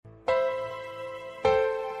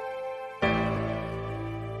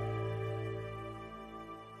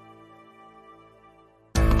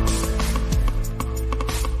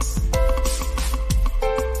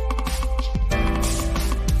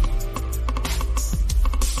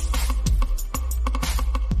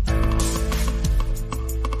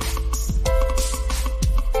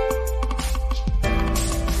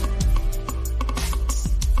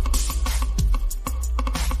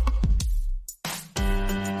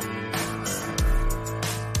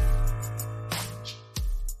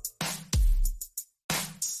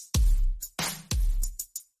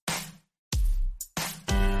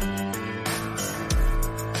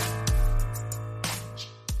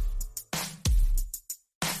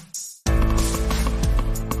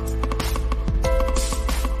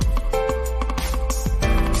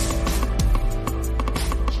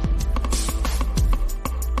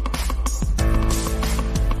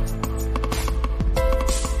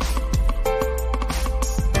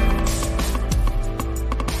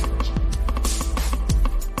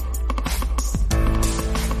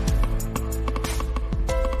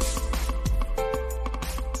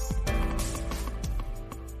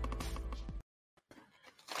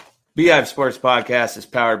Beehive Sports Podcast is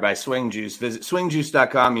powered by Swing Juice. Visit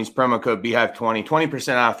swingjuice.com. Use promo code Beehive20.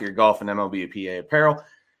 20% off your golf and MLB apparel.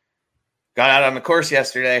 Got out on the course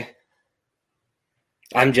yesterday.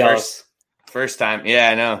 I'm jealous. First time. Yeah,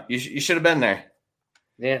 I know. You should have been there.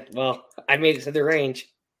 Yeah, well, I made it to the range.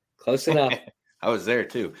 Close enough. I was there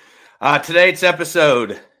too. Today's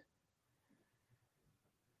episode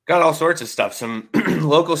got all sorts of stuff. Some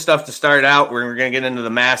local stuff to start out. We're going to get into the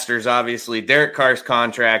Masters, obviously. Derek Carr's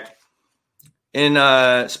contract. In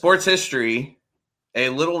sports history, a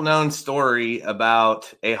little-known story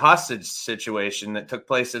about a hostage situation that took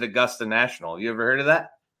place at Augusta National. You ever heard of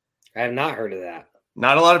that? I have not heard of that.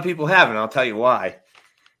 Not a lot of people have, and I'll tell you why.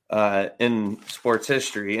 In sports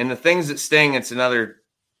history. And the things that sting, it's another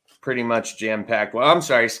pretty much jam-packed. Well, I'm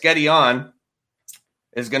sorry, Sketty On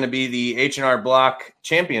is going to be the H&R Block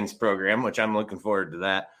Champions program, which I'm looking forward to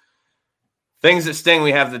that. Things that sting,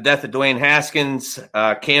 we have the death of Dwayne Haskins,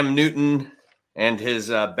 Cam Newton, and his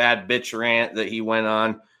bad bitch rant that he went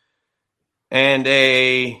on, and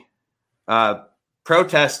a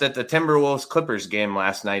protest at the Timberwolves Clippers game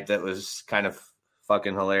last night that was kind of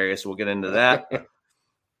fucking hilarious. We'll get into that.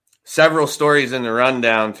 Several stories in the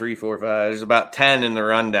rundown, 3, 4, 5. There's about 10 in the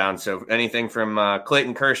rundown. So anything from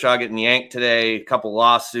Clayton Kershaw getting yanked today, a couple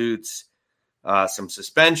lawsuits, some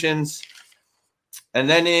suspensions. And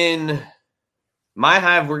then in My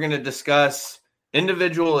Hive, we're going to discuss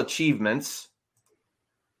individual achievements.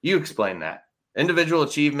 You explain that. Individual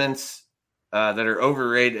achievements that are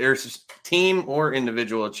overrated, or team or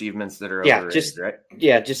individual achievements that are overrated, right?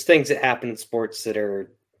 Yeah, just things that happen in sports that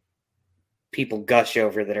are people gush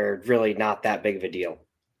over that are really not that big of a deal.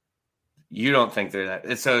 You don't think they're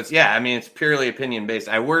that? So it's it's purely opinion based.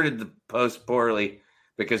 I worded the post poorly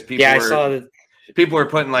because people were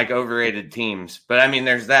putting like overrated teams, but I mean,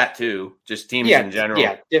 there's that too. Just teams in general.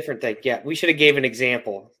 Yeah, different thing. Yeah, we should have gave an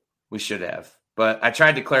example. We should have. But I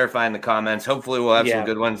tried to clarify in the comments. Hopefully we'll have some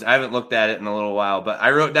good ones. I haven't looked at it in a little while, but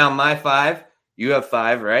I wrote down my 5. You have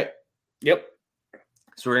 5, right? Yep.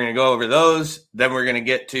 So we're going to go over those. Then we're going to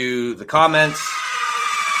get to the comments.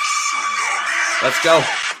 Let's go.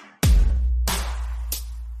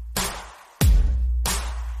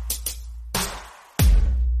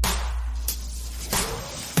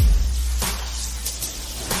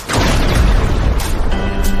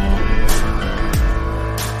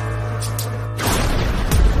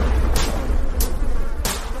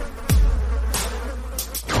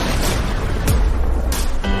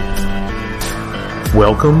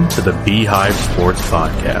 Welcome to the Beehive Sports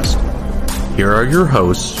Podcast. Here are your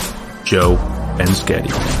hosts, Joe and Sketty.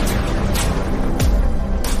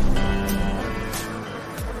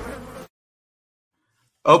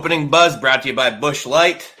 Opening buzz brought to you by Busch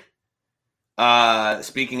Light.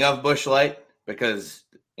 Speaking of Busch Light, because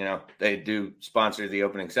they do sponsor the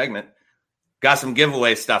opening segment, got some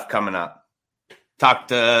giveaway stuff coming up. Talked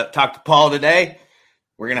to Paul today.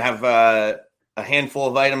 We're gonna have a handful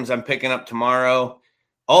of items I'm picking up tomorrow.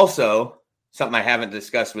 Also, something I haven't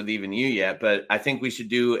discussed with even you yet, but I think we should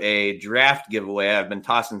do a draft giveaway. I've been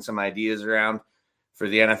tossing some ideas around for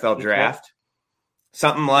the NFL draft.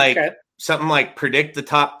 Something like predict the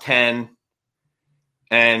top 10,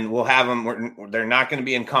 and we'll have them. They're not going to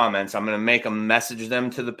be in comments. I'm going to make them message them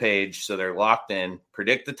to the page so they're locked in.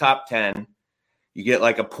 Predict the top 10. You get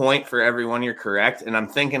like a point for everyone you're correct, and I'm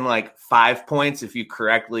thinking like 5 points if you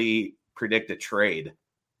correctly predict a trade.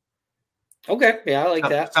 Okay, yeah, I like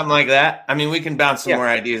that. Something like that. I mean, we can bounce some more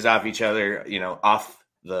ideas off each other, off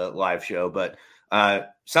the live show, but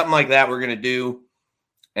something like that we're going to do,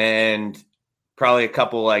 and probably a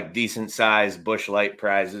couple like decent sized Busch Light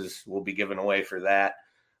prizes will be given away for that.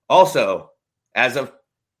 Also, as of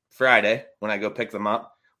Friday, when I go pick them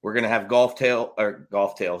up, we're going to have golf towels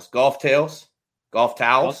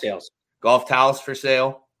for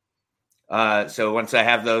sale. So once I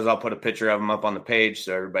have those, I'll put a picture of them up on the page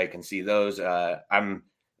so everybody can see those. I'm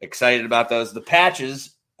excited about those. The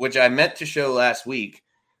patches, which I meant to show last week,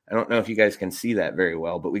 I don't know if you guys can see that very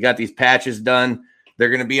well, but we got these patches done. They're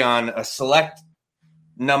going to be on a select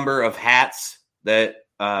number of hats that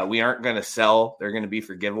we aren't going to sell. They're going to be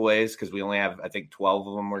for giveaways because we only have, I think, 12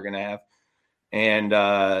 of them we're going to have. And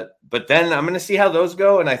but then I'm going to see how those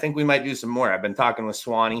go, and I think we might do some more. I've been talking with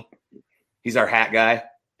Swanee. He's our hat guy.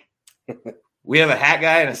 We have a hat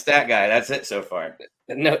guy and a stat guy. That's it so far.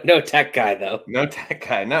 No tech guy, though. No tech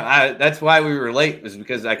guy. No, that's why we were late, was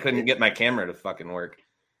because I couldn't get my camera to fucking work.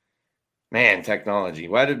 Man, technology.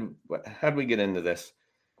 How'd we get into this?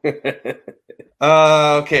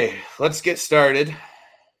 Okay, let's get started.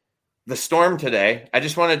 The storm today. I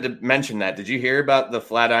just wanted to mention that. Did you hear about the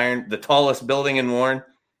Flatiron, the tallest building in Warren,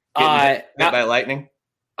 getting hit by lightning?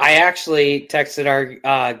 I actually texted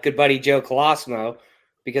our good buddy Joe Colosimo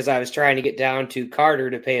because I was trying to get down to Carter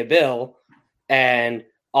to pay a bill, and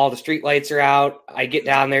all the street lights are out. I get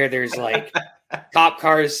down there, there's like cop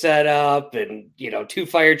cars set up and, 2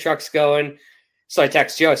 fire trucks going. So I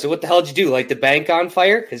text Joe. So what the hell did you do? Light the bank on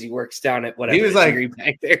fire? Because he works down at whatever. He was like,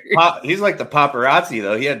 bank there. He's like the paparazzi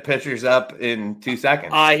though. He had pictures up in 2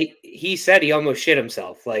 seconds. He said he almost shit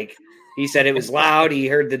himself. Like he said it was loud. He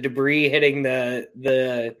heard the debris hitting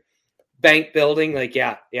the bank building. Like,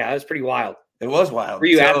 yeah, it was pretty wild. It was wild. Were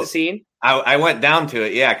you at the scene? I went down to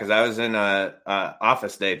it, yeah, because I was in a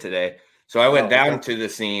office day today. So I went down to the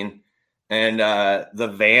scene, and the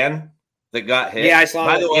van that got hit. Yeah, I saw.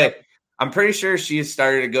 By the way, I'm pretty sure she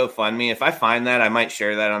started a GoFundMe. If I find that, I might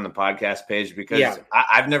share that on the podcast page because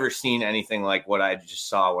I've never seen anything like what I just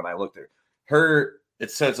saw when I looked at her.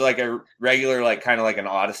 It's like a regular, like kind of like an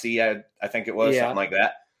Odyssey. I think it was something like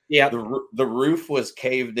that. Yeah. The roof was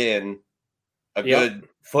caved in a good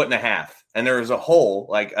 1.5 feet, and there was a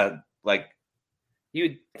hole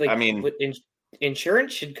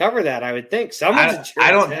insurance should cover that. I would think someone's insurance.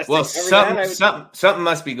 I don't. Well, something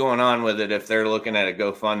must be going on with it if they're looking at a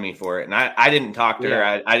GoFundMe for it. And I didn't talk to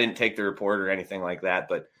her. I didn't take the report or anything like that.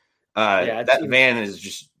 But that van is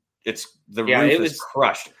just the roof is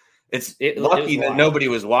crushed. It's lucky that nobody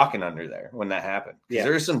was walking under there when that happened. Because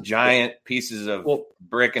there were some giant pieces of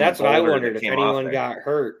brick and that's what I wondered if anyone got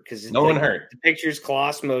hurt. Because no one hurt. The pictures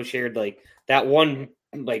Colosimo shared, like that one.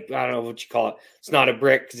 Like, I don't know what you call it. It's not a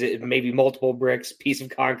brick because it may be multiple bricks, piece of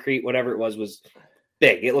concrete, whatever it was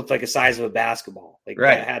big. It looked like the size of a basketball. Like,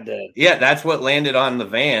 right. That's what landed on the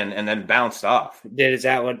van and then bounced off. Is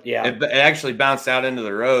that what? Yeah. It actually bounced out into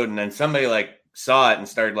the road, and then somebody saw it and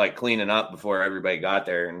started cleaning up before everybody got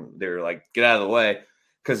there, and they were like, "Get out of the way,"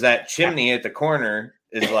 because that chimney at the corner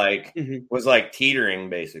is was teetering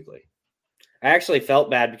basically. I actually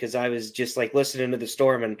felt bad because I was just listening to the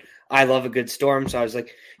storm, and I love a good storm. So I was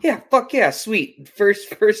like, yeah, fuck yeah, sweet.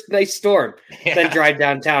 First nice storm. Yeah. Then drive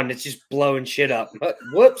downtown, and it's just blowing shit up.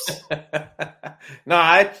 Whoops. No,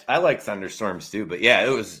 I like thunderstorms too, but yeah,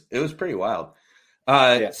 it was pretty wild.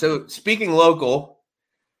 So speaking local,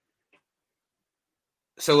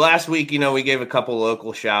 so last week, we gave a couple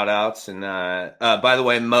local shout outs, and by the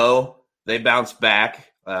way, Mo, they bounced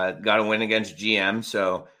back, got a win against GM.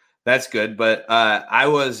 So that's good. But I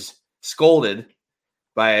was scolded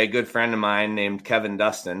by a good friend of mine named Kevin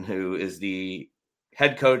Dustin, who is the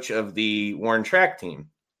head coach of the Warren track team.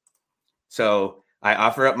 So I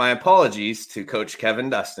offer up my apologies to Coach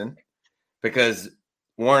Kevin Dustin because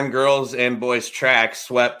Warren girls and boys track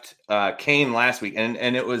swept Kane last week. And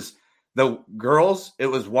it was the girls, it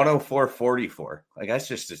was 104-44. That's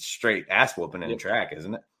just a straight ass whooping in track,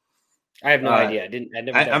 isn't it? I have no idea.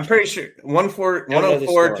 I'm pretty sure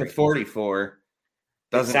 104 to 44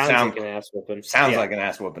 doesn't sound like an ass whooping. Sounds like an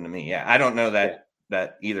ass whooping to me. Yeah, I don't know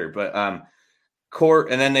that either. But and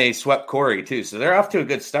then they swept Corey too, so they're off to a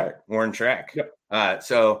good start. Warren track. Yep.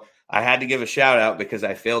 So I had to give a shout out because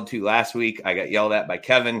I failed to last week. I got yelled at by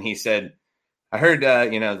Kevin. He said, "I heard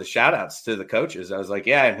the shout outs to the coaches." I was like,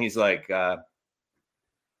 "Yeah," and he's like, "I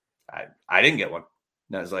didn't get one."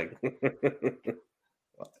 And I was like.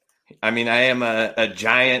 I mean, I am a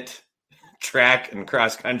giant track and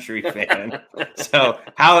cross country fan. So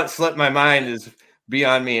how it slipped my mind is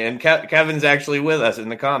beyond me. And Kevin's actually with us in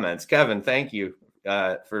the comments. Kevin, thank you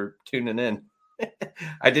for tuning in.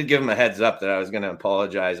 I did give him a heads up that I was going to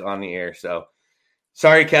apologize on the air. So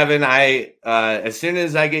sorry, Kevin. I as soon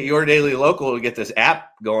as I get your daily local to get this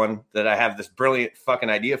app going that I have this brilliant fucking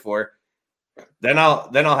idea for, then I'll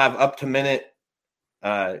have up to minute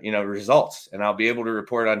results, and I'll be able to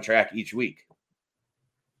report on track each week.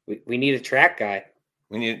 We need a track guy.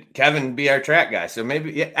 We need Kevin to be our track guy. So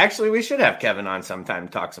maybe, actually, we should have Kevin on sometime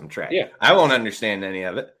to talk some track. Yeah, I won't understand any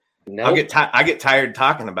of it. No, I get tired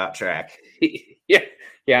talking about track.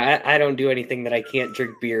 yeah. I don't do anything that I can't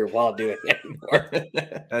drink beer while doing it anymore.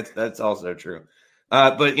 That's also true.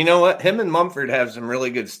 But you know what? Him and Mumford have some really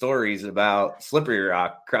good stories about Slippery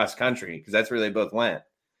Rock cross country because that's where they both went,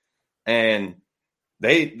 and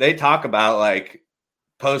they talk about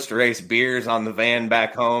post race beers on the van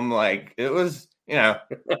back home. It was,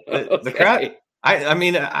 the crowd. I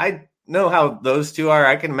mean, I know how those two are.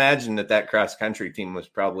 I can imagine that cross country team was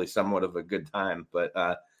probably somewhat of a good time. But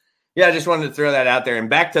I just wanted to throw that out there. And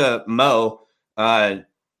back to Mo. It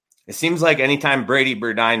seems like anytime Brady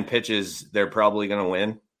Burdine pitches, they're probably going to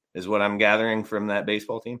win. Is what I'm gathering from that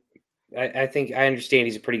baseball team. I think I understand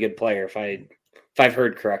he's a pretty good player. If I've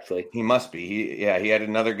heard correctly. He must be. He had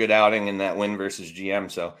another good outing in that win versus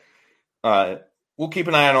GM. So we'll keep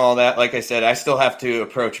an eye on all that. Like I said, I still have to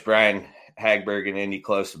approach Brian Hagberg and Indy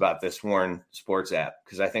Close about this Warren Sports app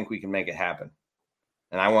because I think we can make it happen.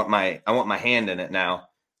 And I want my hand in it now.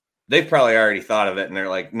 They've probably already thought of it, and they're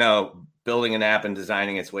like, no, building an app and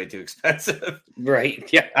designing it's way too expensive. Right.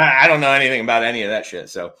 Yeah. I don't know anything about any of that shit.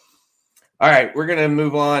 So, all right, we're going to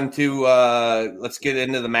move on to let's get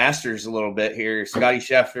into the Masters a little bit here. Scotty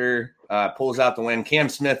Scheffler pulls out the win. Cam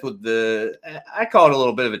Smith with I call it a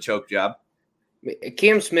little bit of a choke job.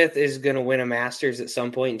 Cam Smith is going to win a Masters at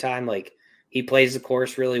some point in time. Like, he plays the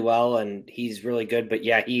course really well, and he's really good. But,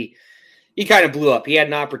 yeah, he kind of blew up. He had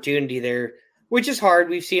an opportunity there, which is hard.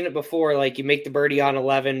 We've seen it before. Like, you make the birdie on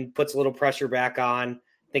 11, puts a little pressure back on.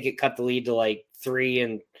 I think it cut the lead to, like, 3,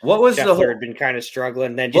 and what was Scheffler the hole? Had been kind of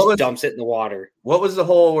struggling, then just dumps it in the water. What was the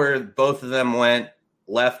hole where both of them went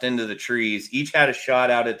left into the trees? Each had a shot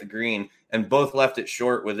out at the green, and both left it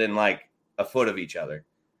short within, like, a foot of each other.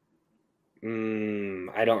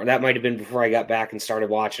 I don't. That might have been before I got back and started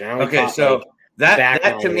watching. Okay, so that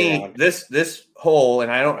to me, this hole,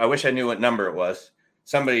 and I wish I knew what number it was.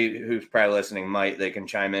 Somebody who's probably listening might. They can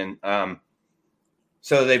chime in.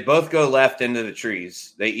 So they both go left into the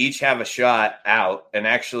trees. They each have a shot out, and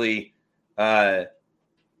actually, Scheffler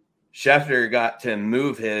got to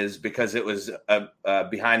move his because it was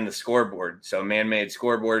behind the scoreboard. So man-made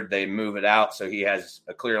scoreboard, they move it out so he has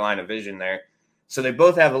a clear line of vision there. So they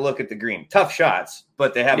both have a look at the green. Tough shots,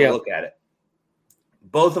 but they have a look at it.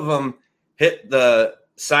 Both of them hit the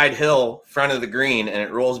side hill front of the green, and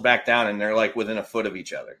it rolls back down, and they're like within a foot of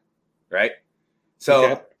each other, right?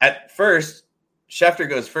 So at first, Scheffler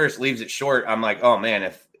goes first, leaves it short. I'm like, oh, man,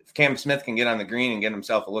 if Cam Smith can get on the green and get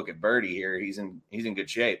himself a look at birdie here, he's in good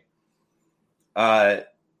shape. Not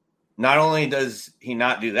only does he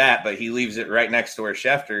not do that, but he leaves it right next to where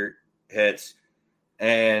Scheffler hits,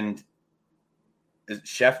 and – is it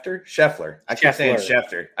Scheffler? I keep saying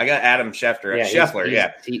Scheffler. I got Adam Schefter. Yeah,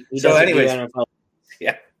 Scheffler, He so anyways,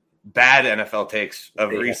 bad NFL takes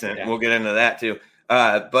of recent. Yeah. We'll get into that too.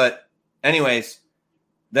 But anyways,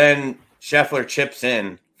 then Scheffler chips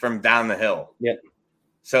in from down the hill. Yep.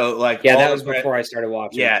 So like, that was before I started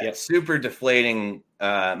watching. Yeah, super deflating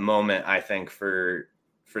moment, I think, for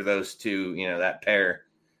those two. That pair.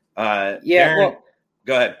 Darren,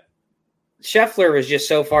 go ahead. Scheffler was just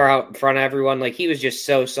so far out in front of everyone. Like, he was just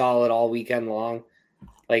so solid all weekend long.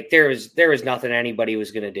 Like, there was nothing anybody was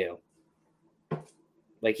going to do.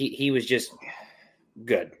 Like, he was just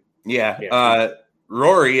good. Yeah.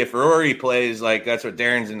 Rory, if Rory plays, like, that's what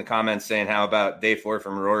Darren's in the comments saying, how about day 4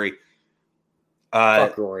 from Rory?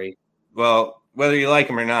 Fuck Rory. Well, whether you like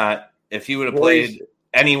him or not, if he would have played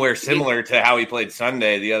anywhere similar to how he played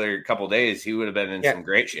Sunday the other couple days, he would have been in some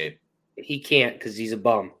great shape. He can't because he's a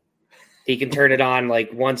bum. He can turn it on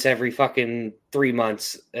like once every fucking 3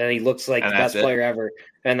 months, and he looks like the best player ever,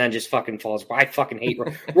 and then just fucking falls. I fucking hate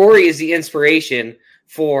Rory. Rory is the inspiration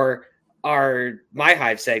for My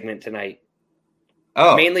Hive segment tonight.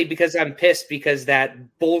 Oh, mainly because I'm pissed because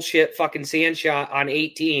that bullshit fucking sand shot on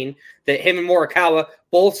 18 that him and Morikawa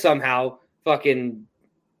both somehow fucking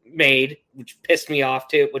made, which pissed me off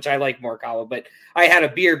too, which I like Morikawa, but I had a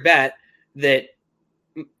beer bet that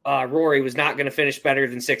Rory was not going to finish better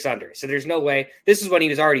than 6 under. So there's no way. This is when he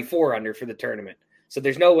was already 4 under for the tournament. So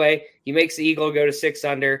there's no way he makes the eagle go to 6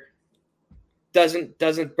 under. Doesn't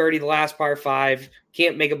birdie the last par 5.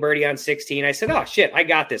 Can't make a birdie on 16. I said, oh shit, I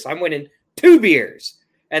got this. I'm winning 2 beers.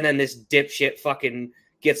 And then this dipshit fucking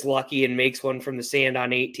gets lucky and makes one from the sand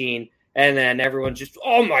on 18. And then everyone's just,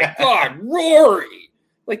 oh my God, Rory.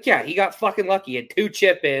 Like, yeah, he got fucking lucky. He had 2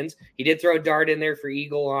 chip ins. He did throw a dart in there for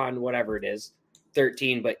eagle on whatever it is.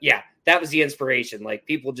 13, but yeah, that was the inspiration. Like,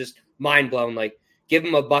 people just mind blown. Like, give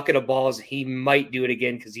him a bucket of balls, he might do it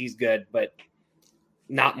again because he's good, but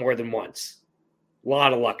not more than once. A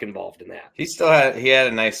lot of luck involved in that. He had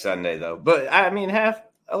a nice Sunday though, but I mean,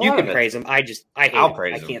 you can praise him. I hate him.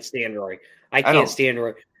 I can't stand Rory. I can't stand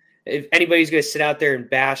Rory. If anybody's going to sit out there and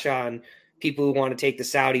bash on people who want to take the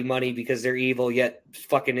Saudi money because they're evil, yet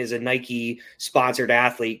fucking is a Nike sponsored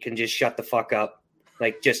athlete, can just shut the fuck up.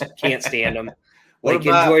 Like, just can't stand him.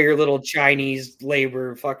 Enjoy your little Chinese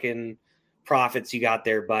labor fucking profits you got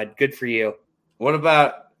there, bud. Good for you. What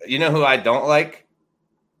about, who I don't like?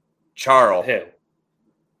 Charles. Who?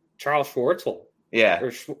 Charles Schwartzel. Yeah.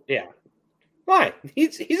 Why?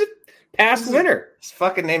 He's a past winner. His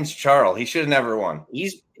fucking name's Charles. He should have never won.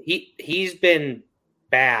 He's been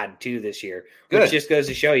bad too this year. Good. Which just goes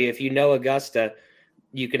to show you, if you know Augusta,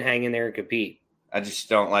 you can hang in there and compete. I just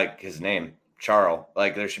don't like his name. Charles.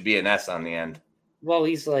 Like, there should be an S on the end. Well,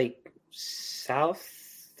 he's like South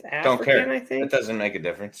African, don't care. I think. It doesn't make a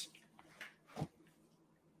difference.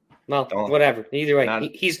 Well, whatever. Either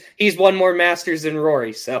way, he's won more Masters than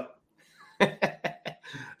Rory, so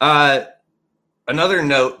Another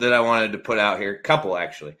note that I wanted to put out here, couple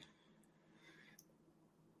actually.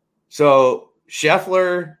 So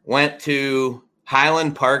Scheffler went to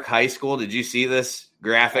Highland Park High School. Did you see this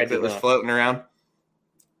graphic that was floating around?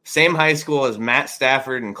 Same high school as Matt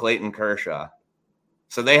Stafford and Clayton Kershaw.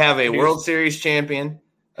 So they have a World Series champion,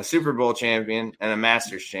 a Super Bowl champion, and a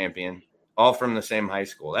Masters champion, all from the same high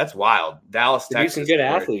school. That's wild. Dallas, Texas. Some good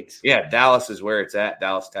athletes. Yeah, Dallas is where it's at.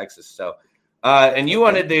 Dallas, Texas. So, and you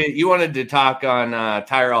wanted to talk on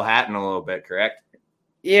Tyrell Hatton a little bit, correct?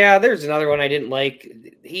 Yeah, there's another one I didn't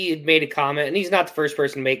like. He had made a comment, and he's not the first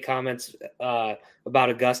person to make comments about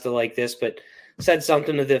Augusta like this, but said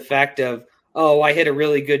something to the effect of, "Oh, I hit a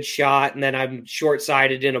really good shot, and then I'm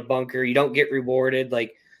short-sided in a bunker. You don't get rewarded."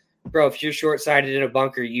 Like, bro, if you're short-sided in a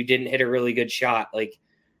bunker, you didn't hit a really good shot. Like,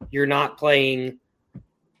 you're not playing.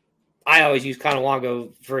 I always use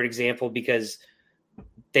Conowongo for an example because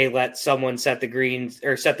they let someone set the greens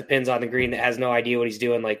or set the pins on the green that has no idea what he's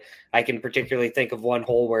doing. Like, I can particularly think of one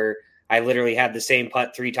hole where I literally had the same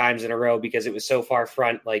putt 3 times in a row because it was so far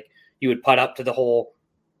front. Like, you would putt up to the hole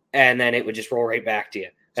and then it would just roll right back to you.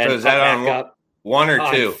 And so is that on one or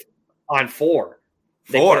two? On 4.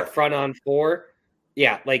 They put front on 4.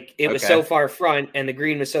 Yeah, like it was so far front and the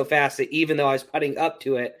green was so fast that even though I was putting up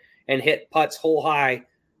to it and hit putts hole high,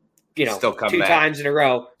 2 times in a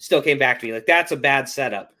row, still came back to me. Like, that's a bad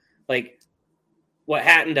setup. Like, what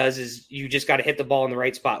Hatton does is you just got to hit the ball in the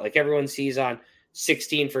right spot. Like everyone sees on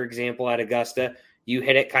 16, for example, at Augusta, you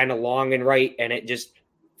hit it kind of long and right, and it just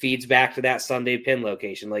feeds back to that Sunday pin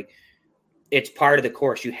location. Like, it's part of the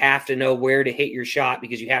course. You have to know where to hit your shot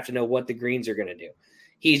because you have to know what the greens are going to do.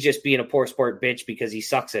 He's just being a poor sport bitch because he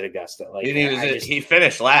sucks at Augusta. Like, he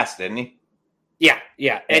finished last, didn't he?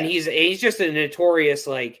 Yeah. And he's just a notorious,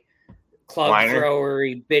 like, club thrower.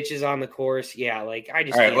 He bitches on the course. Yeah, like, I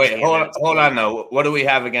just. All right, wait, hold on though. What do we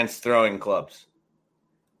have against throwing clubs?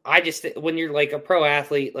 I just, when you're like a pro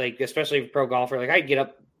athlete, like especially a pro golfer, like I get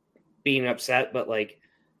up being upset, but like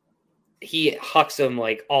he hucks them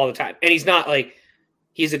like all the time, and he's not like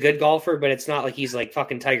he's a good golfer, but it's not like he's like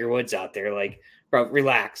fucking Tiger Woods out there. Like, bro,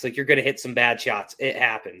 relax. Like, you're gonna hit some bad shots. It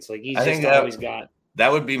happens. Like, he's always got.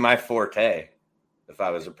 That would be my forte if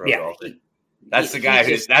I was a pro golfer. That's the guy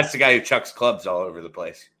who chucks clubs all over the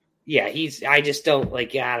place. Yeah, I just don't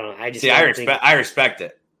like. Yeah, I don't know. I respect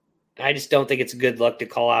it. I just don't think it's a good look to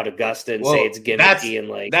call out Augusta and say it's gimmicky and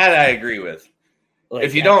like that. I agree with. Like,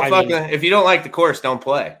 if you don't like the course, don't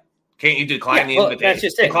play. Can't you decline the invitation? That's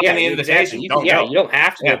just it. Decline the invitation. Exactly. You don't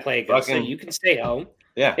have to go play Augusta. You can stay home.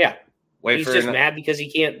 Yeah. He's just mad because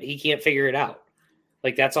he can't figure it out.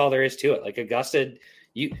 Like, that's all there is to it. Like, Augusta.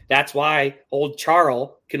 That's why old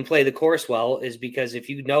Charles can play the course well, is because if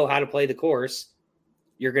you know how to play the course,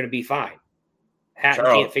 you're going to be fine. Hatton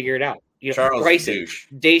can't figure it out. Charles Bryson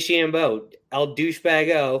DeChambeau, El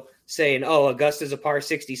Douchebag-O, saying, "Oh, Augusta's a par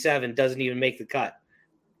 67, doesn't even make the cut."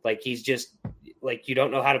 Like, he's just like, you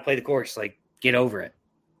don't know how to play the course. Like, get over it.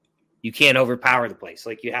 You can't overpower the place.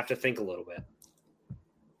 Like, you have to think a little bit.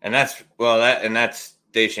 And that's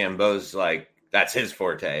DeChambeau's, like, that's his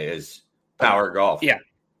forte is power golf. Yeah.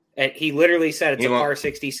 And he literally said it's a par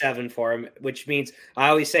 67 for him, which means I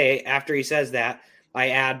always say after he says that, I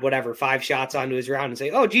add 5 shots onto his round and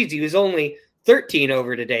say, "Oh, geez, he was only 13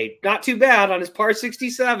 over today. Not too bad on his par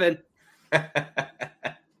 67. All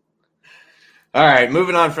right,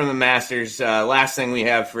 moving on from the Masters. Last thing we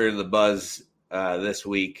have for the buzz this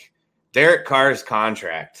week, Derek Carr's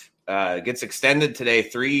contract gets extended today,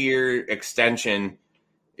 3-year extension,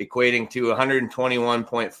 equating to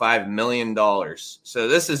 $121.5 million. So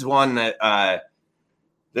this is one that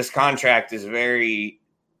this contract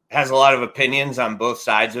has a lot of opinions on both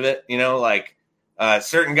sides of it.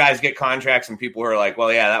 Certain guys get contracts and people are like,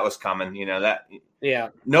 well, yeah, that was coming. Yeah.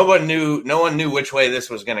 No one knew which way this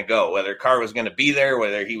was going to go, whether Carr was going to be there,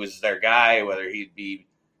 whether he was their guy, whether he'd be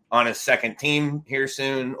on his second team here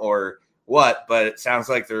soon or what. But it sounds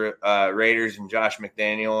like the Raiders and Josh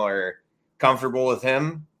McDaniel are comfortable with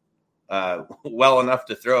him well enough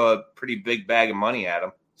to throw a pretty big bag of money at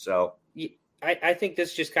him. So I think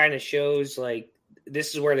this just kind of shows, like,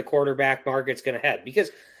 this is where the quarterback market's going to head,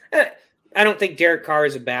 because I don't think Derek Carr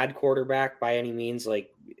is a bad quarterback by any means.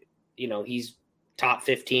 Like, he's top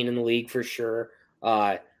 15 in the league for sure.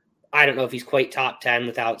 I don't know if he's quite top 10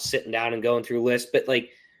 without sitting down and going through lists, but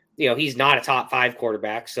he's not a top 5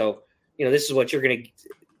 quarterback. So, this is what you're going to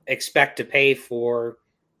expect to pay for,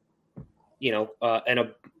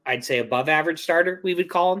 I'd say above average starter, we would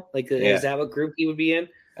call him. Like, is that what group he would be in?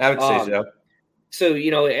 I would say so. So,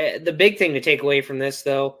 the big thing to take away from this,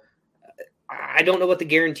 though, I don't know what the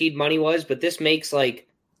guaranteed money was, but this makes, like,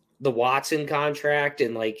 the Watson contract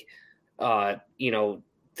and like,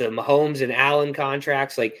 the Mahomes and Allen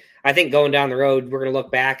contracts. Like, I think going down the road, we're going to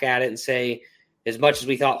look back at it and say, as much as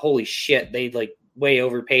we thought, holy shit, they like way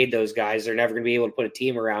overpaid those guys. They're never going to be able to put a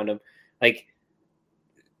team around them. Like,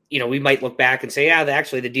 we might look back and say, yeah,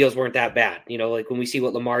 actually the deals weren't that bad. Like when we see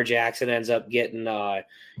what Lamar Jackson ends up getting,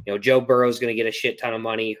 Joe Burrow's going to get a shit ton of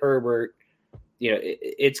money. Herbert,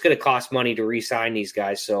 it's going to cost money to re-sign these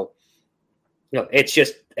guys. So, it's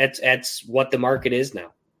just, that's what the market is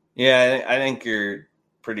now. Yeah, I think you're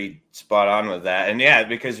pretty spot on with that. And yeah,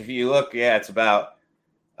 because if you look, it's about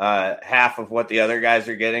half of what the other guys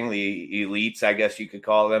are getting, the elites, I guess you could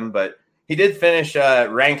call them. But he did finish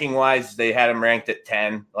ranking wise. They had him ranked at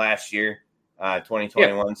 10 last year,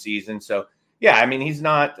 2021 season. So yeah, I mean, he's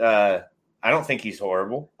not, I don't think he's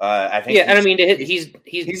horrible. I think, and I mean,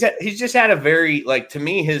 he's just had a very, like, to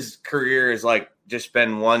me, his career has like just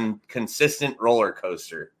been one consistent roller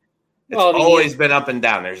coaster. It's always been up and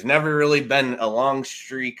down. There's never really been a long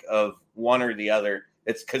streak of one or the other.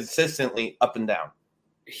 It's consistently up and down.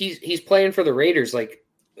 He's playing for the Raiders. Like,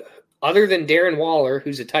 other than Darren Waller,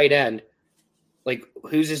 who's a tight end, like,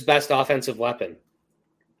 who's his best offensive weapon?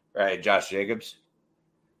 Right, Josh Jacobs.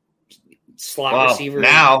 Slot receiver,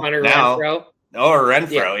 Hunter Renfrow. Or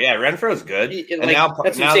Renfrow. Yeah, Renfrow's good. And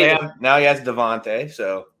now he has Devontae.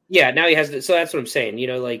 So yeah, now he has. So that's what I'm saying.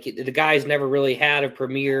 Like, the guy's never really had a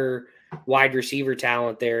premier wide receiver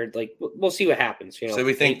talent there. Like, we'll see what happens. So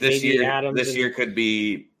we think this year could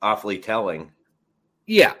be awfully telling.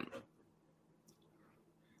 Yeah.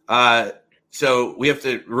 So we have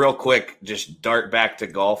to real quick just dart back to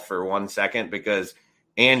golf for 1 second because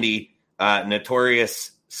Andy,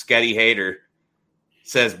 notorious Sketty hater,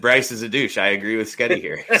 says Bryce is a douche. I agree with Sketty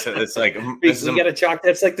here. So it's like we got to chalk.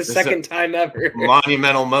 That's like the second time ever.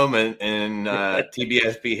 Monumental moment in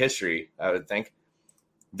TBSP history, I would think.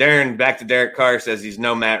 Darren, back to Derek Carr, says he's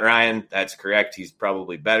no Matt Ryan. That's correct. He's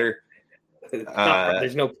probably better.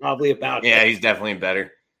 There's no probably about it. Yeah, he's definitely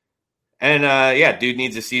better. And, dude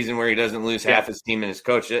needs a season where he doesn't lose half his team and his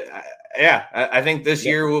coach. I think this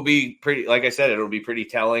year will be pretty, like I said, it'll be pretty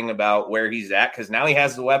telling about where he's at because now he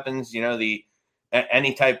has the weapons,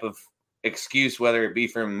 any type of excuse, whether it be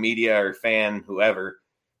from media or fan, whoever,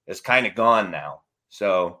 is kind of gone now.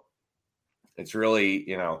 So it's really,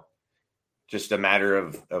 just a matter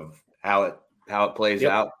of how it plays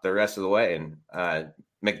out the rest of the way. And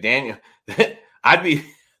McDaniel, I'd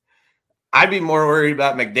be more worried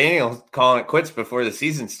about McDaniel calling it quits before the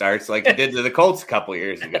season starts, like he did to the Colts a couple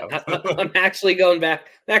years ago. I'm actually going back.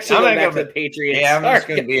 To the Patriots. Yeah, I'm just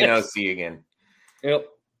going to be an OC again. Yep.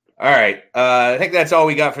 All right. I think that's all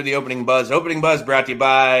we got for the opening buzz. Opening buzz brought to you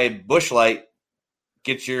by Busch Light.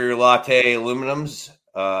 Get your latte aluminums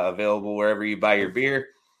available wherever you buy your beer.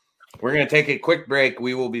 We're going to take a quick break.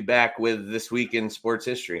 We will be back with This Week in Sports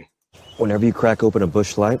History. Whenever you crack open a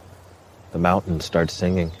Busch Light, the mountain starts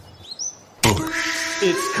singing.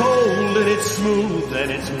 It's cold and it's smooth and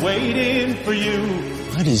it's waiting for you.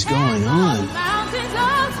 What is going on?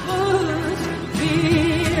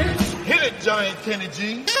 Hit it, Giant Kenny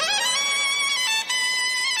G.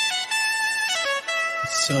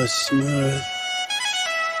 It's so smooth.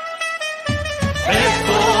 It's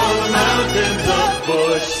for the mountains of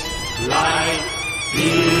Busch Light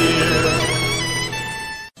beer.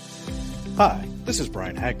 Hi, this is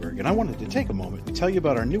Brian Hagberg, and I wanted to take a moment and tell you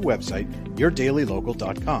about our new website,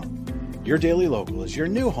 yourdailylocal.com. Your Daily Local is your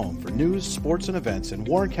new home for news, sports, and events in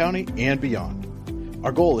Warren County and beyond.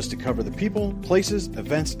 Our goal is to cover the people, places,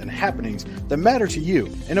 events, and happenings that matter to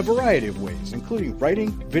you in a variety of ways, including writing,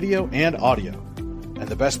 video, and audio. And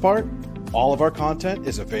the best part? All of our content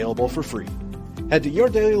is available for free. Head to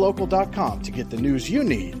yourdailylocal.com to get the news you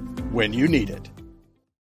need when you need it.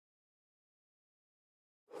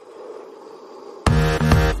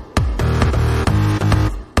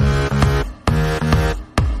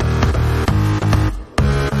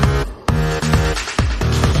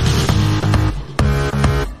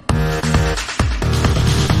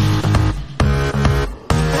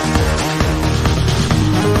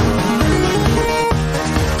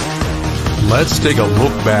 Let's take a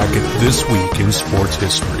look back at this week in sports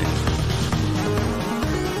history.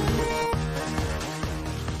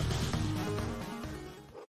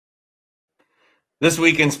 This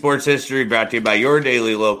Week in Sports History brought to you by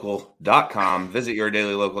yourdailylocal.com. Visit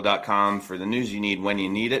yourdailylocal.com for the news you need when you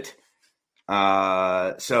need it.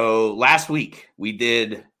 So last week we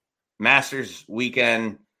did Masters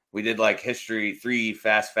weekend. We did like history, 3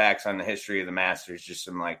 fast facts on the history of the Masters. Just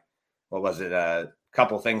some like, what was it?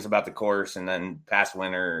 Couple things about the course and then past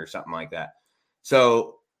winner or something like that.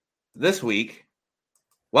 So this week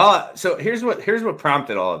Well, so here's what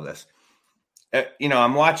prompted all of this.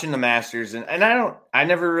 I'm watching the Masters, and I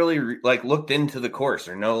never really looked into the course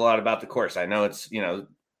or know a lot about the course. I know it's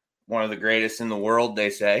one of the greatest in the world, they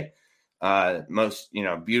say. Most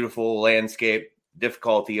beautiful landscape,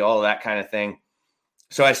 difficulty, all that kind of thing.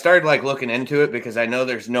 So I started looking into it because I know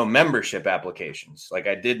there's no membership applications.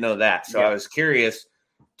 I did know that, so I was curious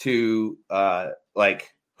to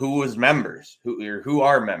who was members, who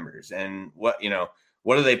are members, and what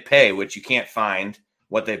do they pay, which you can't find.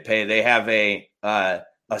 What they pay. They have a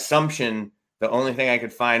assumption. The only thing I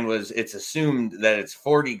could find was it's assumed that it's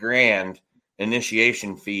 $40,000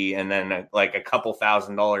 initiation fee, and then a couple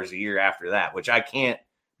 $1,000s a year after that, which I can't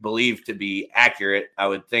believe to be accurate. I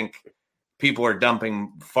would think people are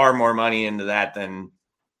dumping far more money into that than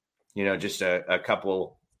just a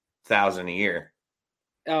couple thousand a year.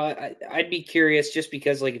 I'd be curious just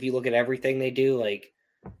because if you look at everything they do,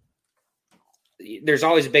 there's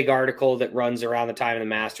always a big article that runs around the time of the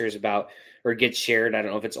Masters about, or gets shared. I don't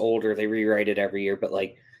know if it's old or they rewrite it every year, but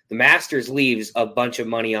the Masters leaves a bunch of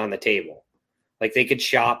money on the table. They could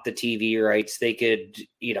shop the TV rights. They could,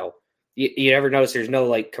 you never notice there's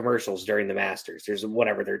no commercials during the Masters. There's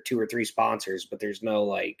whatever, there are 2 or 3 sponsors, but there's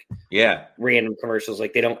no random commercials.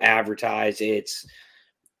 They don't advertise. It's,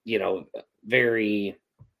 very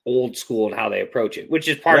old school in how they approach it, which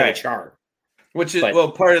is part of the charm. Which is,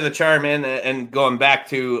 part of the charm, and going back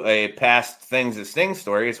to a past Things That Sting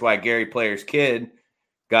story, it's why Gary Player's kid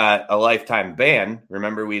got a lifetime ban.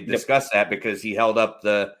 Remember, we discussed that because he held up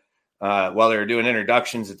while they were doing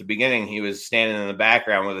introductions at the beginning, he was standing in the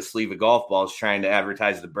background with a sleeve of golf balls trying to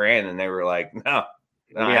advertise the brand, and they were like, no,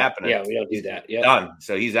 not happening. Yeah, we don't do that. Yeah, done.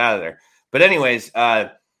 So he's out of there. But anyways, I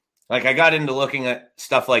got into looking at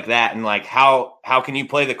stuff like that and how can you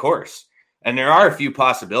play the course? And there are a few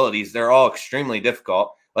possibilities. They're all extremely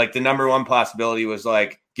difficult. The number one possibility was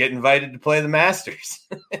get invited to play the Masters.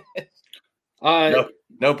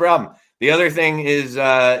 No problem. The other thing is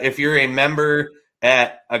if you're a member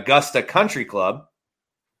at Augusta Country Club,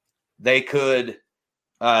 they could,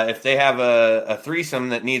 if they have a threesome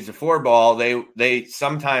that needs a 4-ball, they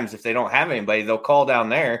sometimes, if they don't have anybody, they'll call down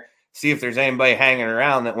there, see if there's anybody hanging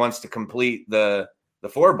around that wants to complete the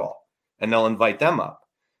 4-ball, and they'll invite them up.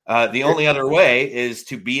 The only other way is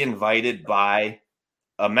to be invited by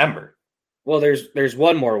a member. Well, there's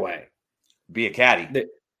one more way. Be a caddy.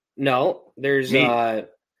 There's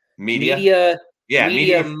media. Yeah,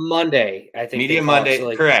 Media Monday, I think. Media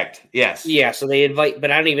Monday, correct. Yes. Yeah, so they invite,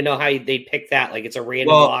 but I don't even know how they pick that. It's a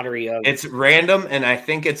random lottery of. It's random, and I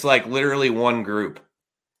think it's literally one group.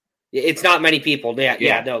 It's not many people.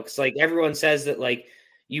 Yeah, no, because everyone says that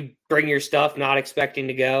you bring your stuff not expecting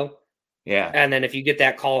to go. Yeah. And then if you get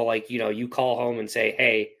that call, you call home and say,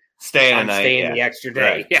 hey, staying the extra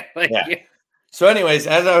day. Right. Yeah. So anyways,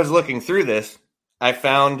 as I was looking through this, I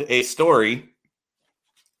found a story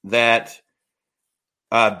that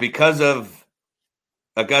because of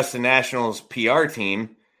Augusta National's PR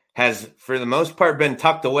team has, for the most part, been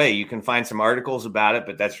tucked away. You can find some articles about it,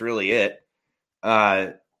 but that's really it.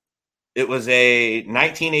 It was a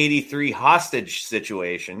 1983 hostage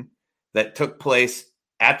situation that took place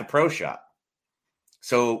at the pro shop.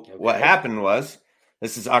 So what happened was,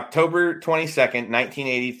 this is October 22nd,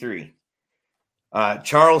 1983.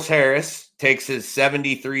 Charles Harris takes his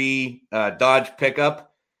 73 Dodge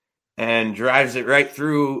pickup and drives it right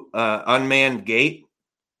through unmanned gate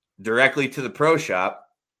directly to the pro shop.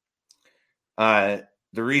 The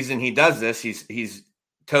reason he does this, he's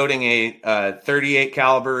toting a 38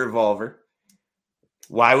 caliber revolver.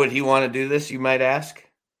 Why would he want to do this, you might ask?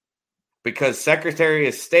 Because Secretary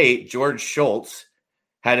of State George Shultz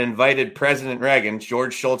had invited President Reagan.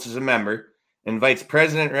 George Shultz is a member. Invites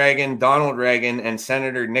President Reagan, Donald Reagan, and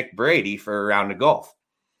Senator Nick Brady for a round of golf.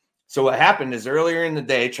 So what happened is, earlier in the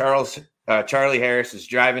day, Charlie Harris is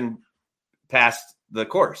driving past the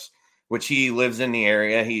course, which he lives in the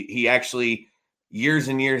area. He actually, years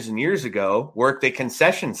and years and years ago, worked a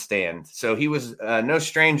concession stand. So he was no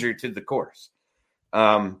stranger to the course.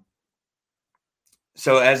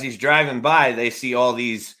 So as he's driving by, they see all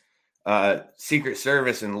these Secret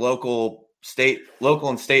Service and local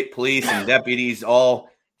and state police and deputies all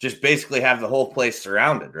just basically have the whole place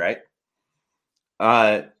surrounded, right?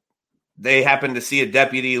 They happen to see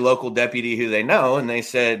a local deputy who they know, and they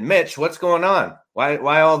said, "Mitch, what's going on?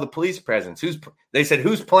 Why all the police presence? They said,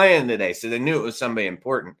 who's playing today?" So they knew it was somebody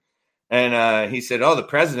important. And he said, "Oh, the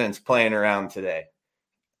president's playing around today."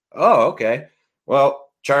 "Oh, okay." Well,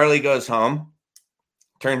 Charlie goes home,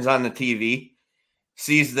 turns on the TV,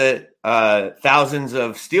 sees that thousands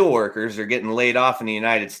of steel workers are getting laid off in the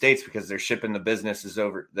United States because they're shipping the businesses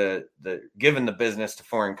over giving the business to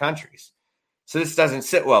foreign countries. So this doesn't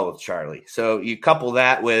sit well with Charlie. So you couple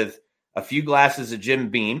that with a few glasses of Jim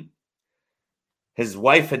Beam. His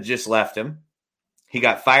wife had just left him. He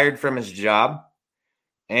got fired from his job,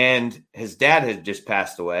 and his dad had just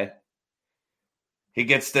passed away. He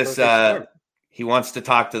gets this, he wants to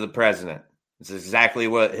talk to the president. It's exactly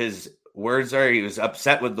what his words are. He was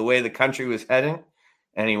upset with the way the country was heading,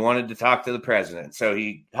 and he wanted to talk to the president. So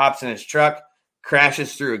he hops in his truck,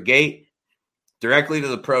 crashes through a gate directly to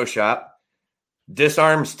the pro shop,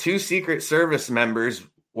 disarms 2 Secret Service members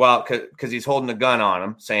because he's holding a gun on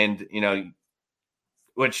him, saying,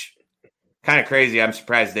 which kind of crazy. I'm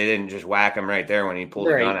surprised they didn't just whack him right there when he pulled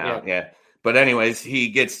the gun out. Yeah. But anyways, he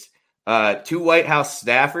gets 2 White House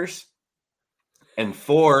staffers and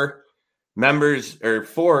 4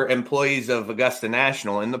 employees of Augusta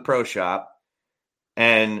National in the pro shop,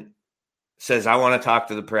 and says, I want to talk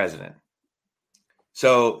to the president.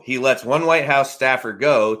 So he lets 1 White House staffer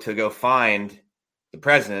go find the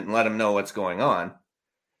president and let him know what's going on.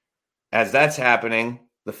 As that's happening,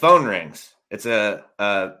 the phone rings. It's a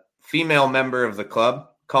female member of the club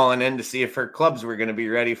calling in to see if her clubs were going to be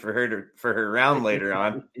ready for her round later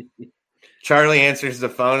on. Charlie answers the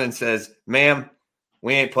phone and says, ma'am,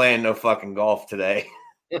 we ain't playing no fucking golf today.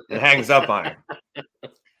 And hangs up on her.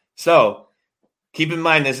 So keep in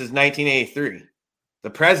mind, this is 1983. The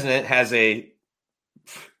president has probably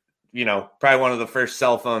one of the first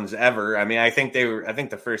cell phones ever. I mean, I think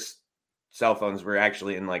the first cell phones were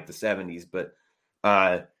actually in like the 70s, but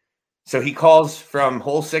so he calls from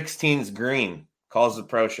hole 16's green, calls the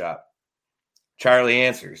pro shop. Charlie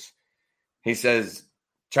answers. He says,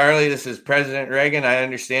 Charlie, this is President Reagan. I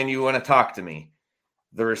understand you want to talk to me.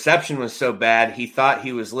 The reception was so bad, he thought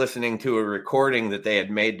he was listening to a recording that they had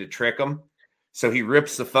made to trick him. So he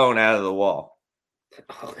rips the phone out of the wall.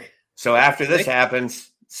 So after this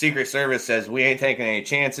happens, Secret Service says, we ain't taking any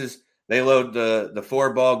chances. They load the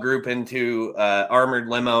 4-ball group into armored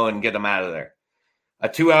limo and get them out of there. A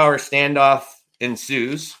 2-hour standoff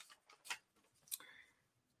ensues,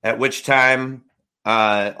 at which time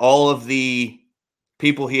all of the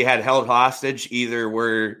people he had held hostage either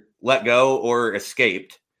were let go or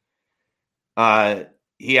escaped.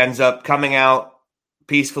 He ends up coming out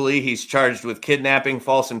peacefully. He's charged with kidnapping,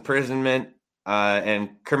 false imprisonment, and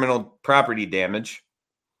criminal property damage.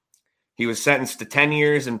 He was sentenced to 10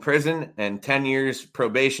 years in prison and 10 years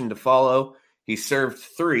probation to follow. He served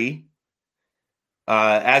 3.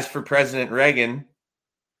 As for President Reagan,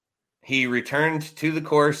 he returned to the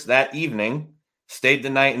course that evening, stayed the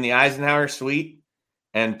night in the Eisenhower suite,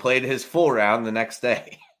 and played his full round the next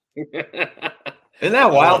day. Isn't that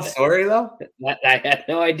a wild story, though? I had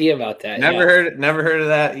no idea about that. Never heard of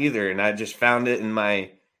that either, and I just found it in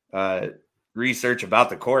my research about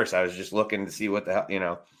the course. I was just looking to see what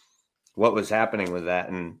what was happening with that,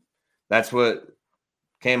 and that's what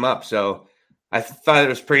came up. So I thought it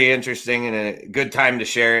was pretty interesting and a good time to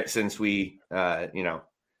share it since we,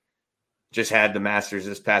 just had the Masters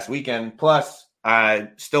this past weekend. Plus,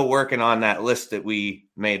 I'm still working on that list that we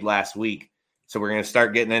made last week. So we're going to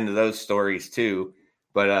start getting into those stories too.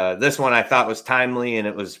 But this one I thought was timely, and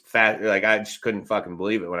it was fat. Like, I just couldn't fucking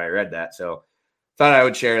believe it when I read that. So thought I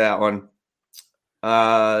would share that one.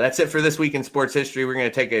 That's it for this week in sports history. We're going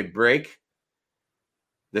to take a break.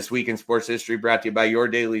 This week in sports history brought to you by Your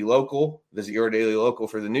Daily Local. Visit Your Daily Local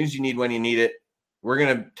for the news you need when you need it. We're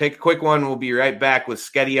going to take a quick one. We'll be right back with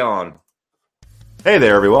Sketty on. Hey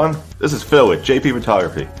there, everyone. This is Phil with JP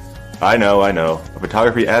Photography. I know. A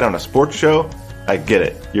photography ad on a sports show? I get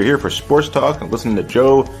it. You're here for sports talk and listening to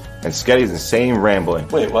Joe and Sketty's insane rambling.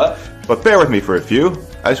 Wait, what? But bear with me for a few.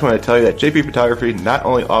 I just want to tell you that JP Photography not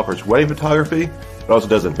only offers wedding photography, but also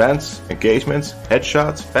does events, engagements,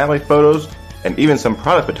 headshots, family photos, and even some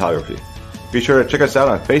product photography. Be sure to check us out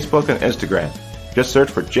on Facebook and Instagram. Just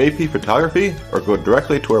search for JP Photography or go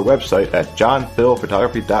directly to our website at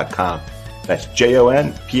johnphilphotography.com. That's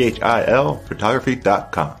JONPHIL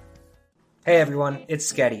photography.com. Hey everyone,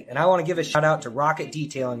 it's Sketty, and I want to give a shout out to Rocket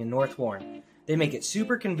Detailing in North Warren. They make it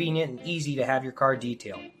super convenient and easy to have your car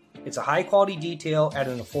detailed. It's a high quality detail at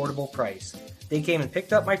an affordable price. They came and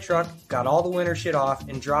picked up my truck, got all the winter shit off,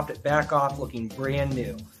 and dropped it back off looking brand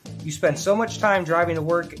new. You spend so much time driving to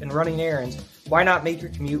work and running errands, why not make your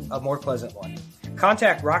commute a more pleasant one?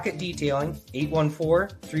 Contact Rocket Detailing,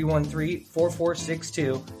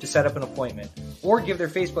 814-313-4462 to set up an appointment. Or give their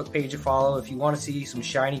Facebook page a follow if you want to see some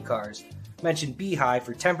shiny cars. Mention Beehive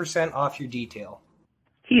for 10% off your detail.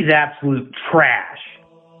 He's absolute trash.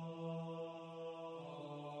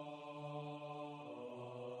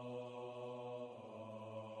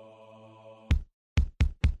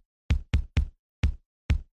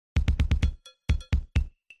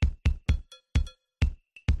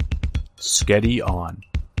 Sketty on.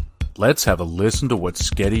 Let's have a listen to what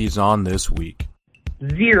Sketty's on this week.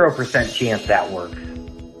 0% chance that works.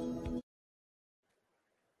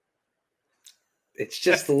 It's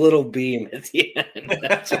just a little beam at the end.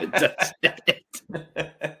 That's what does it.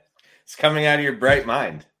 It's coming out of your bright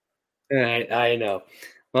mind. I know.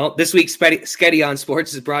 Well, this week's Sketty on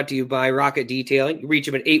Sports is brought to you by Rocket Detailing. You reach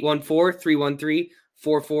them at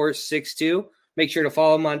 814-313-4462. Make sure to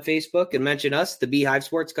follow them on Facebook and mention us, the Beehive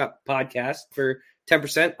Sports Podcast, for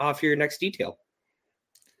 10% off your next detail.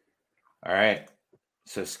 All right.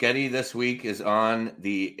 So Sketty this week is on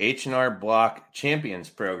the H&R Block Champions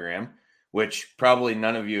program, which probably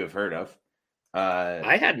none of you have heard of.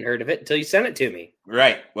 I hadn't heard of it until you sent it to me.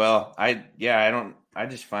 Right. Well, I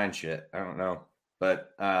just find shit. I don't know.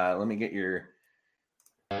 But let me get your...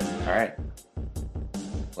 All right.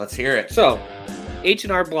 Let's hear it. So,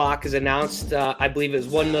 H&R Block has announced, I believe it was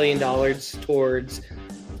 $1 million towards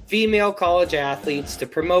female college athletes to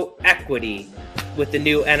promote equity with the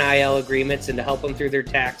new NIL agreements and to help them through their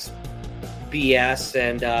tax BS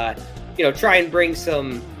and, try and bring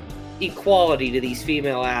some equality to these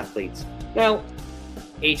female athletes. Now,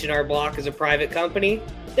 H&R Block is a private company.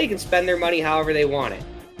 They can spend their money however they want it.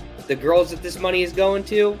 The girls that this money is going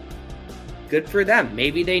to, good for them.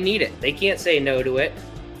 Maybe they need it. They can't say no to it.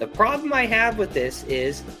 The problem I have with this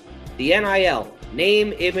is the NIL,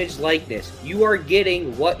 name, image, likeness. You are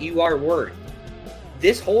getting what you are worth.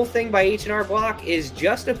 This whole thing by H&R Block is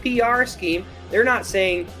just a PR scheme. They're not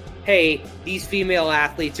saying, hey, these female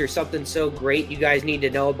athletes are something so great, you guys need to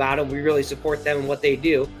know about them. We really support them and what they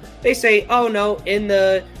do. They say, oh no, in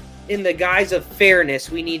the guise of fairness,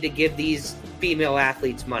 we need to give these female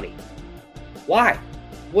athletes money. Why?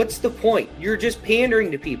 What's the point? You're just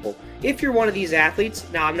pandering to people. If you're one of these athletes,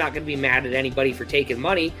 now I'm not going to be mad at anybody for taking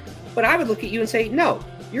money, but I would look at you and say, no,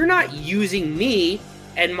 you're not using me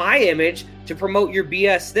and my image to promote your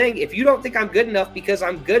BS thing. If you don't think I'm good enough because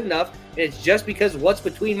I'm good enough, and it's just because what's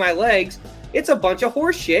between my legs, it's a bunch of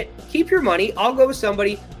horse shit. Keep your money. I'll go with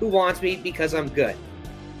somebody who wants me because I'm good.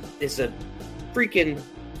 It's a freaking...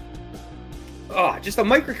 just a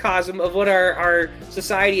microcosm of what our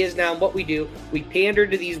society is now and what we do. We pander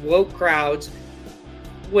to these woke crowds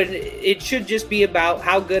when it should just be about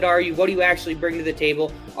how good are you, what do you actually bring to the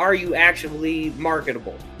table, are you actually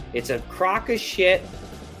marketable? It's a crock of shit.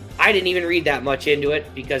 I didn't even read that much into it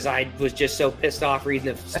because I was just so pissed off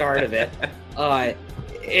reading the start of it.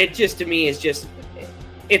 It just, to me, is just,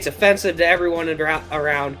 it's offensive to everyone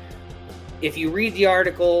around. If you read the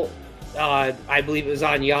article, I believe it was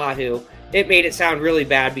on Yahoo, it made it sound really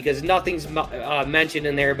bad because nothing's mentioned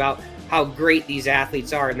in there about how great these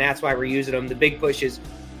athletes are, and that's why we're using them. The big push is,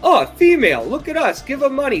 female, look at us, give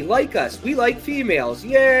them money, like us, we like females,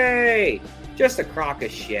 yay! Just a crock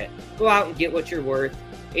of shit. Go out and get what you're worth.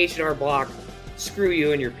 H&R Block, screw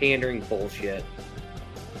you and your pandering bullshit.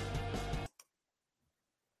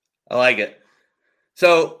 I like it.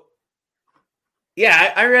 So,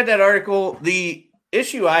 yeah, I read that article. The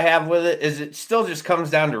issue I have with it is it still just comes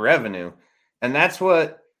down to revenue. And that's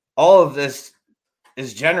what all of this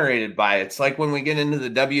is generated by. It's like when we get into the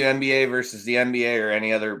WNBA versus the NBA or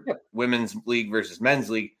any other women's league versus men's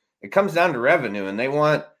league, it comes down to revenue. And they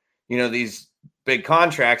want, these big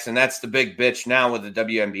contracts. And that's the big bitch now with the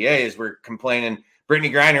WNBA is we're complaining Brittany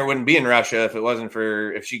Griner wouldn't be in Russia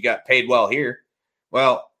if she got paid well here.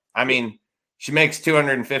 Well, I mean, she makes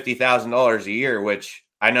 $250,000 a year, which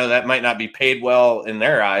I know that might not be paid well in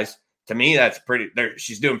their eyes. To me, that's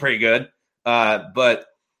she's doing pretty good. But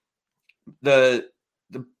the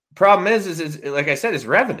problem is like I said, is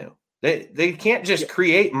revenue. They can't just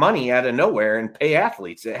create money out of nowhere and pay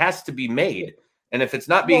athletes. It has to be made. And if it's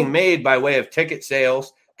not being made by way of ticket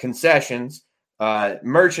sales, concessions,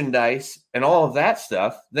 merchandise, and all of that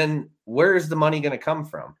stuff, then where is the money going to come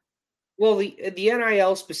from? Well, the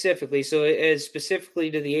NIL specifically, so it is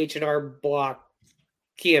specifically to the H&R Block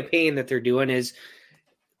campaign that they're doing is,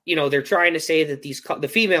 they're trying to say that the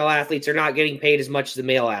female athletes are not getting paid as much as the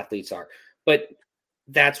male athletes are. But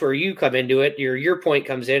that's where you come into it. Your point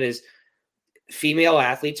comes in is female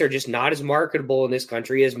athletes are just not as marketable in this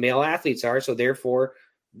country as male athletes are. So therefore,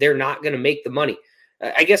 they're not going to make the money.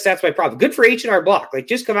 I guess that's my problem. Good for H&R Block. Like,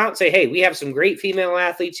 just come out and say, hey, we have some great female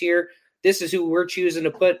athletes here. This is who we're choosing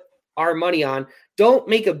to put our money on. Don't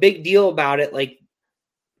make a big deal about it. Like,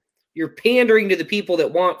 you're pandering to the people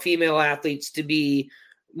that want female athletes to be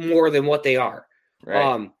more than what they are.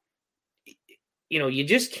 Right. You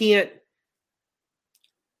just can't,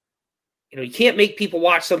 you can't make people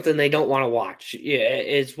watch something they don't want to watch. Yeah,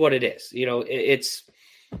 it's what it is. It's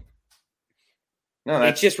No,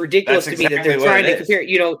 it's just ridiculous to me that they're trying to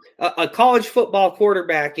compare, a college football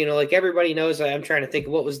quarterback, like everybody knows. I'm trying to think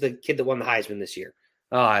of what was the kid that won the Heisman this year.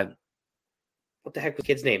 What the heck was the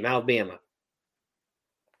kid's name? Alabama.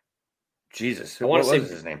 Jesus. What was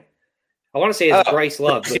his name? I want to say it's Bryce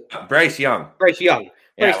Love. Bryce Young. Bryce Young.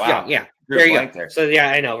 Yeah, wow. Yeah. There you go. So, yeah,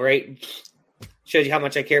 I know, right? Shows you how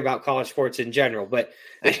much I care about college sports in general. But,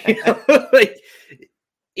 if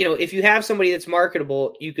you have somebody that's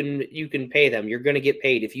marketable, you can pay them. You're going to get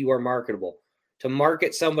paid if you are marketable. To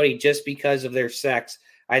market somebody just because of their sex,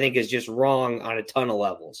 I think is just wrong on a ton of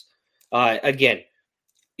levels. Again,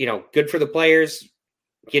 good for the players.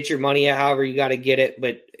 Get your money however you got to get it.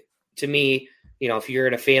 But to me, if you're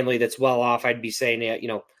in a family that's well off, I'd be saying that,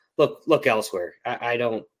 look elsewhere. I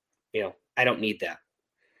don't need that.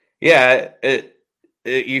 Yeah,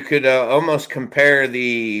 you could almost compare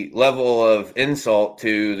the level of insult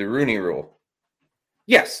to the Rooney Rule.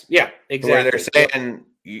 Yes, yeah, exactly. Where they're saying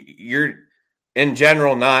you're in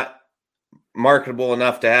general not marketable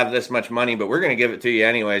enough to have this much money, but we're going to give it to you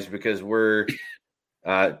anyways because we're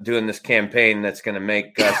doing this campaign that's going to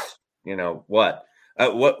make us, what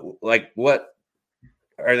are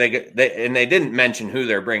they? And they didn't mention who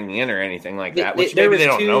they're bringing in or anything like that, which maybe they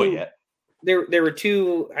don't know yet. There were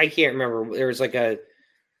two. I can't remember. There was like a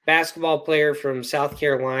basketball player from South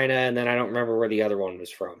Carolina, and then I don't remember where the other one was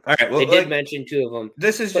from. All right, well, they did mention two of them.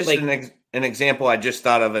 This is just an example I just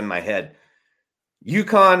thought of in my head.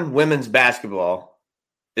 UConn women's basketball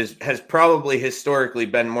has probably historically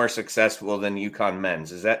been more successful than UConn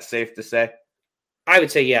men's. Is that safe to say? I would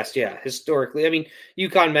say yes, yeah. Historically, I mean,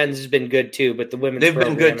 UConn men's has been good too, but the women's they've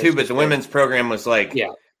been good too. But the women's program was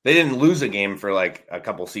they didn't lose a game for like a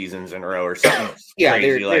couple seasons in a row or something. Yeah,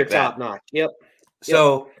 crazy they're top notch. Yep.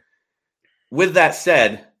 So, with that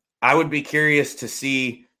said, I would be curious to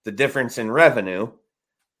see the difference in revenue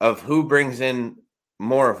of who brings in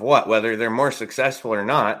more of what, whether they're more successful or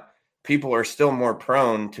not. People are still more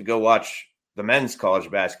prone to go watch the men's college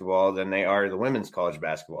basketball than they are the women's college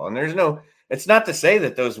basketball. And it's not to say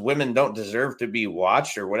that those women don't deserve to be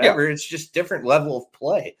watched or whatever. Yeah. It's just different level of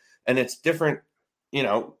play. And it's different,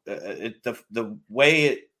 the way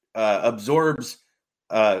it absorbs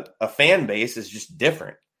a fan base is just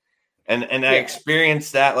different. And I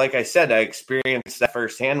experienced that, like I said, I experienced that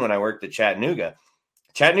firsthand when I worked at Chattanooga.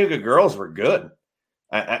 Chattanooga girls were good.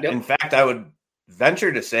 In fact, I would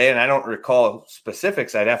venture to say, and I don't recall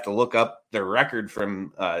specifics, I'd have to look up their record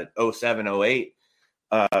from 07, 08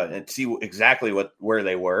 and see exactly where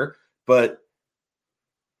they were. But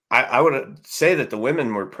I would say that the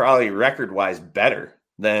women were probably record-wise better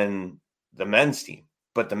than the men's team.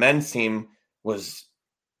 But the men's team was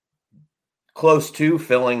close to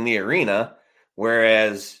filling the arena,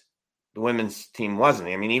 whereas the women's team wasn't.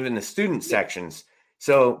 I mean, even the student sections.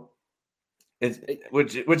 So,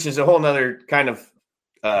 which is a whole nother kind of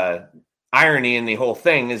irony in the whole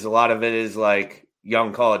thing is a lot of it is like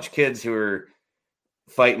young college kids who are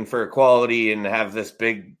fighting for equality and have this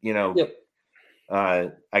big,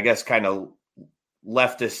 I guess kind of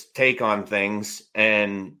leftist take on things,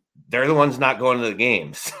 and they're the ones not going to the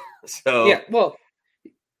games. So yeah, well,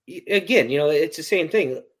 again, it's the same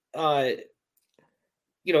thing.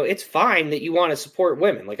 It's fine that you want to support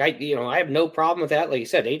women. Like I have no problem with that. Like you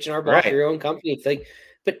said, H&R bought your own company. It's like,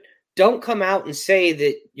 but don't come out and say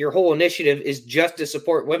that your whole initiative is just to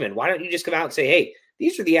support women. Why don't you just come out and say, hey,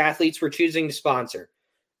 these are the athletes we're choosing to sponsor.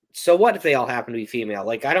 So what if they all happen to be female?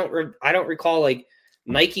 Like I don't recall like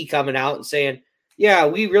Nike coming out and saying, yeah,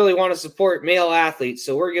 we really want to support male athletes,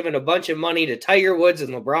 so we're giving a bunch of money to Tiger Woods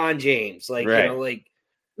and LeBron James.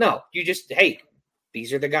 No, you just, hey,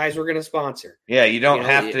 these are the guys we're going to sponsor. Yeah, you don't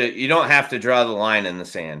have to draw the line in the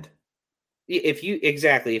sand. If you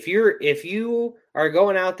are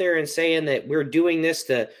going out there and saying that we're doing this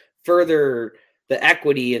to further the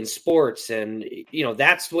equity in sports, and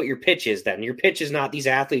that's what your pitch is, then your pitch is not these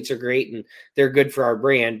athletes are great and they're good for our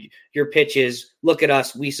brand. Your pitch is, look at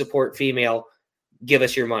us, we support female, give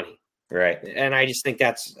us your money. Right. And I just think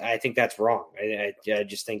that's wrong. I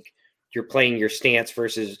just think you're playing your stance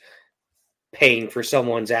versus paying for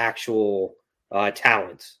someone's actual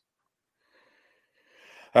talents.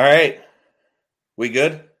 All right. We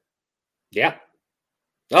good? Yeah.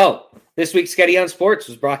 Oh, this week's Sketty on Sports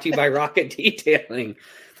was brought to you by Rocket Detailing.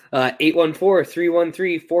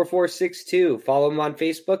 814-313-4462. Follow them on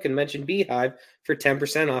Facebook and mention Beehive for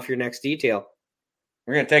 10% off your next detail.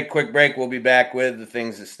 We're going to take a quick break. We'll be back with the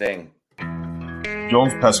things that sting.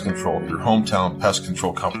 Jones Pest Control, your hometown pest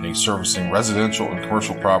control company servicing residential and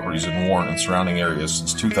commercial properties in Warren and surrounding areas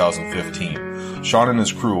since 2015. Sean and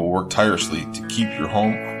his crew will work tirelessly to keep your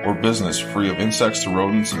home or business free of insects to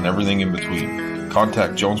rodents and everything in between.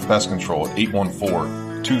 contact Jones Pest Control at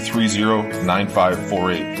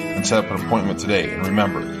 814-230-9548 and set up an appointment today. And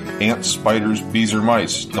remember, ants, spiders, bees, or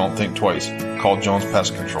mice, don't think twice. Call Jones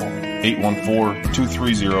Pest Control,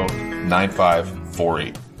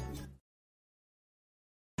 814-230-9548.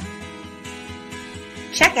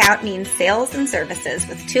 Checkout means sales and services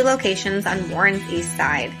with 2 locations on Warren's East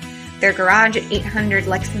Side. Their garage at 800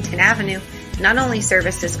 Lexington Avenue not only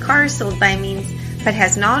services cars sold by Means, but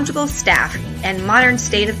has knowledgeable staff and modern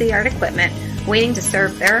state-of-the-art equipment waiting to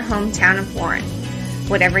serve their hometown of Warren.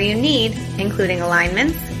 Whatever you need, including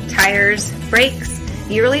alignments, tires, brakes,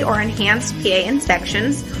 yearly or enhanced PA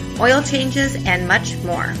inspections, oil changes, and much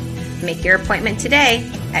more. Make your appointment today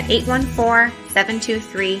at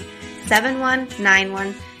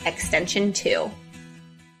 814-723-7191, extension 2.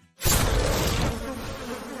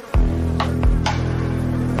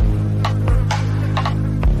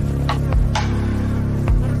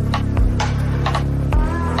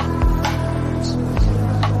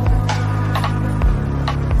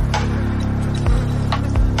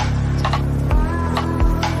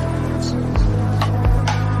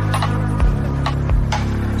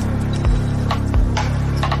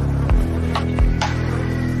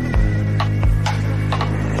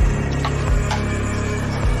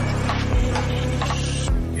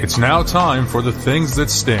 It's now time for the things that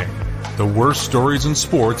sting. The worst stories in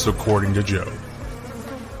sports, according to Joe.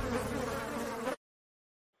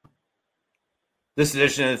 This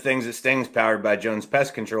edition of the Things That Sting is powered by Jones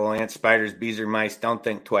Pest Control. Ants, spiders, bees, or mice, don't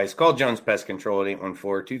think twice. Call Jones Pest Control at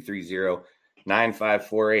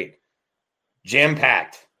 814-230-9548.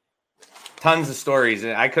 Jam-packed. Tons of stories.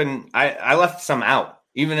 I left some out,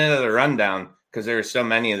 even into the rundown, because there are so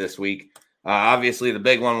many of this week. Obviously, the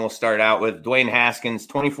big one we'll start out with Dwayne Haskins,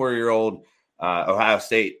 24-year-old Ohio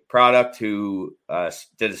State product who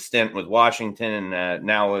did a stint with Washington and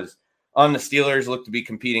now was on the Steelers, looked to be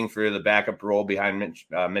competing for the backup role behind Mitch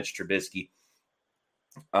Trubisky.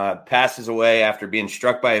 Passes away after being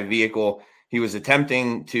struck by a vehicle. He was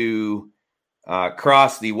attempting to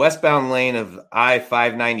cross the westbound lane of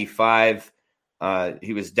I-595.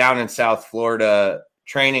 He was down in South Florida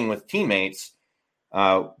training with teammates.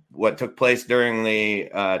 What took place during the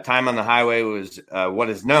time on the highway was what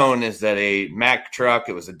is known is that a Mack truck,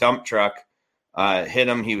 it was a dump truck, hit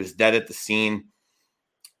him. He was dead at the scene.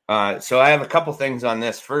 So I have a couple things on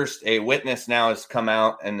this. First, a witness now has come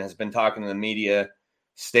out and has been talking to the media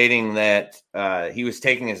stating that he was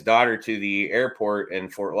taking his daughter to the airport in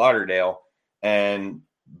Fort Lauderdale and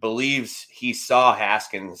believes he saw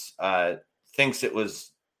Haskins, thinks it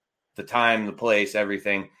was the time, the place,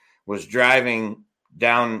 everything, was driving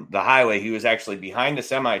down the highway. He was actually behind a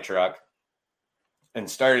semi-truck and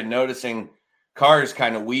started noticing cars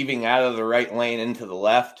kind of weaving out of the right lane into the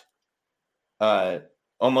left,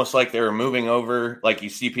 almost like they were moving over, like you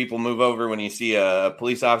see people move over when you see a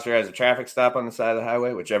police officer has a traffic stop on the side of the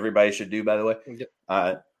highway, which everybody should do, by the way.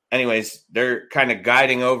 Anyways, they're kind of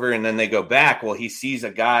guiding over and then they go back. Well, he sees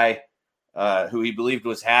a guy who he believed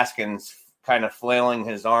was Haskins kind of flailing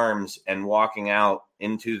his arms and walking out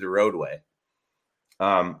into the roadway.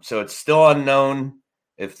 So it's still unknown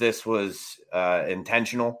if this was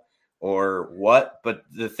intentional or what. But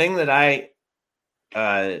the thing that I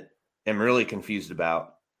am really confused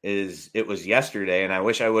about is it was yesterday, and I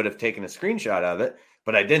wish I would have taken a screenshot of it,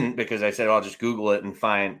 but I didn't because I said I'll just Google it and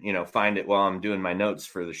find it while I'm doing my notes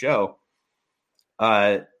for the show.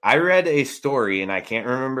 I read a story, and I can't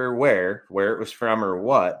remember where it was from or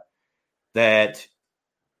what, that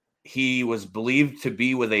he was believed to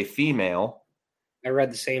be with a female. I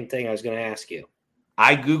read the same thing. I was going to ask you.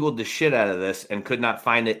 I Googled the shit out of this and could not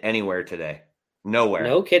find it anywhere today. Nowhere.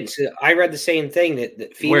 No kidding. So I read the same thing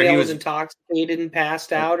that female was intoxicated and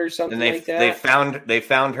passed out or something like that. They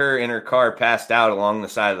found her in her car passed out along the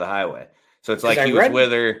side of the highway. So it's like he was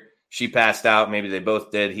with her. She passed out. Maybe they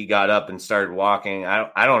both did. He got up and started walking.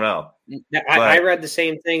 I don't know. I read the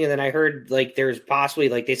same thing, and then I heard like there's possibly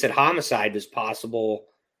like they said homicide was possible.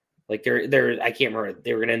 Like they're I can't remember.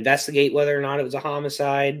 They were going to investigate whether or not it was a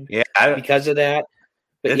homicide. Yeah, because of that.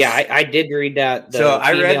 But yeah, I did read that. So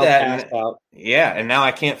I read that. And now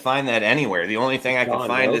I can't find that anywhere. The only thing I can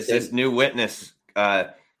find is this new witness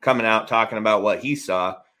coming out talking about what he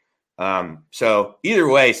saw. So either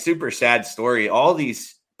way, super sad story. All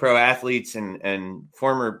these pro athletes and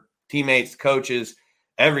former teammates, coaches,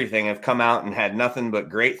 everything have come out and had nothing but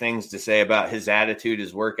great things to say about his attitude,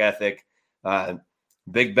 his work ethic.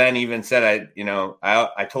 Big Ben even said,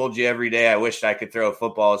 I told you every day I wished I could throw a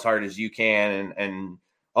football as hard as you can and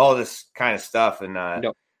all this kind of stuff. And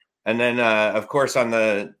then, of course, on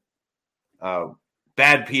the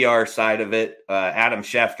bad PR side of it, Adam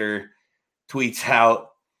Schefter tweets out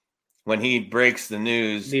when he breaks the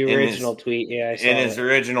news. The original tweet, yeah, I saw in his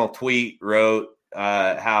original tweet wrote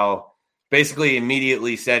how basically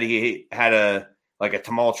immediately said he had a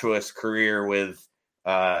tumultuous career with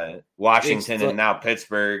Washington and now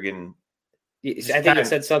Pittsburgh, and I think it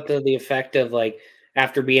said something to the effect of like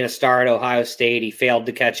after being a star at Ohio State, he failed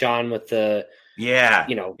to catch on with the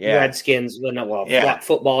Redskins,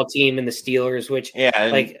 football team and the Steelers. Which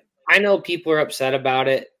I know people are upset about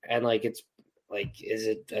it, and it's is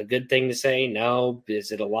it a good thing to say? No.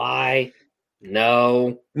 Is it a lie?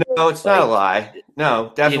 No, it's not a lie.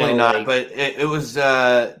 No, definitely not. But it was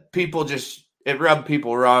people just. It rubbed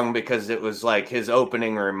people wrong because it was like his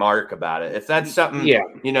opening remark about it. If that's something,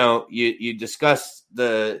 you discuss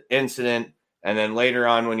the incident, and then later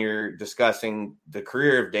on when you're discussing the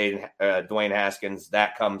career of Dwayne Haskins,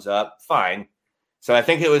 that comes up, fine. So I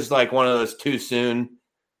think it was like one of those too soon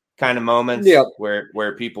kind of moments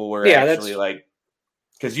where people were actually like,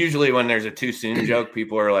 because usually when there's a too soon joke,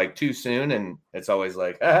 people are like too soon, and it's always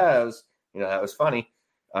like, that was funny.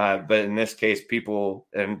 But in this case, people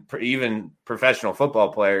and even professional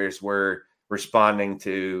football players were responding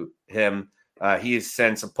to him. He's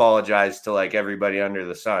since apologized to everybody under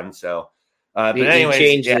the sun. So, but anyways,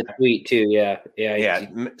 he changed the tweet too. Yeah.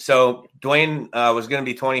 So Dwayne was going to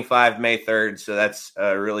be 25 May 3rd. So that's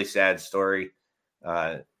a really sad story.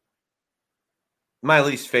 My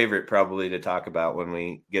least favorite probably to talk about when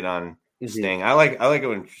we get on Sting. I like it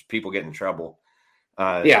when people get in trouble.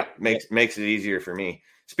 Makes it easier for me.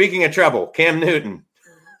 Speaking of trouble, Cam Newton.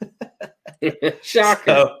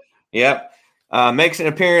 Shocker. Makes an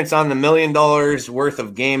appearance on the $1 Million Worth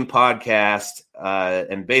of Game podcast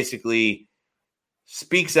and basically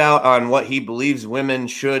speaks out on what he believes women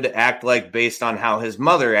should act like based on how his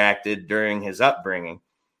mother acted during his upbringing.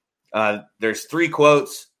 There's 3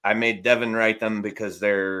 quotes. I made Devin write them because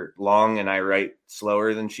they're long and I write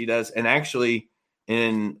slower than she does. And actually,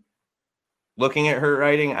 in looking at her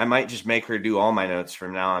writing, I might just make her do all my notes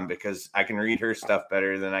from now on because I can read her stuff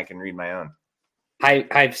better than I can read my own.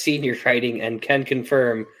 I've seen your writing and can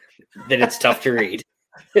confirm that it's tough to read.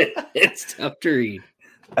 It's tough to read.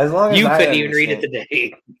 As long as you couldn't even read it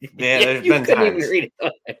today. Yeah, there's been times. Even read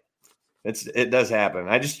it. It does happen.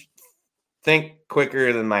 I just think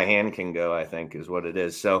quicker than my hand can go, I think is what it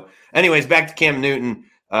is. So anyways, back to Cam Newton.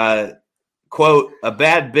 Quote, a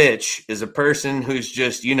bad bitch is a person who's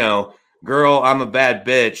just, girl, I'm a bad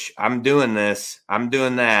bitch. I'm doing this. I'm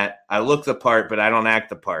doing that. I look the part, but I don't act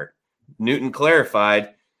the part. Newton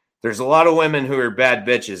clarified, there's a lot of women who are bad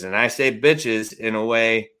bitches. And I say bitches in a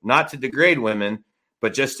way not to degrade women,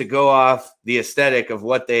 but just to go off the aesthetic of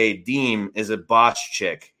what they deem is a boss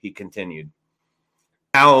chick, he continued.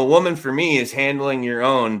 Now, a woman for me is handling your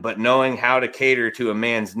own, but knowing how to cater to a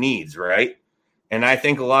man's needs, right? And I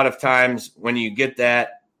think a lot of times when you get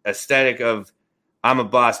that aesthetic of I'm a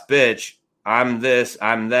boss bitch, I'm this,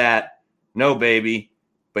 I'm that. No, baby,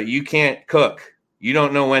 but you can't cook. You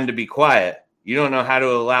don't know when to be quiet. You don't know how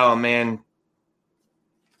to allow a man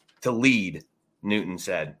to lead, Newton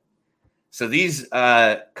said. So these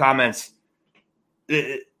comments,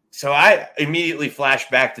 so I immediately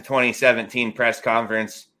flashed back to 2017 press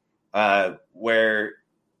conference where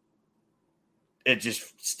it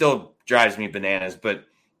just still drives me bananas. But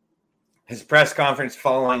his press conference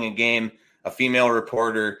following a game, a female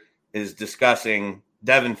reporter is discussing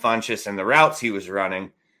Devin Funchess and the routes he was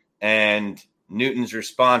running. And Newton's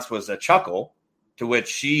response was a chuckle, to which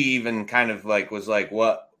she even kind of was like,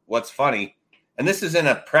 what's funny? And this is in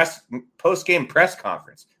a post-game press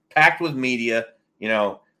conference, packed with media,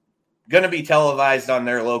 going to be televised on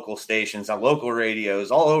their local stations, on local radios,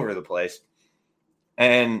 all over the place.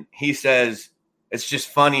 And he says, it's just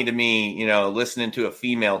funny to me, listening to a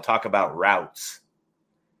female talk about routes.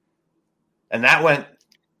 And that went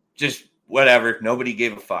just whatever. Nobody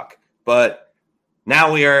gave a fuck. But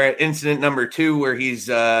now we are at incident number 2 where he's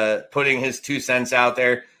putting his 2 cents out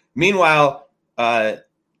there. Meanwhile, and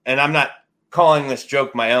I'm not calling this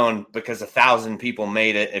joke my own because 1,000 people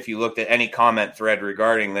made it. If you looked at any comment thread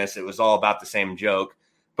regarding this, it was all about the same joke.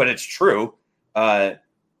 But it's true. The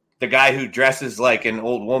guy who dresses like an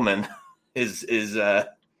old woman is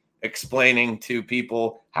explaining to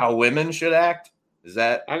people how women should act. Is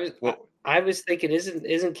that I was thinking,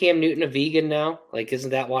 isn't Cam Newton a vegan now?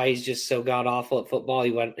 Isn't that why he's just so god awful at football?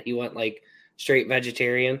 He went straight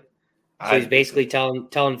vegetarian. So he's basically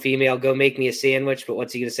telling female, go make me a sandwich. But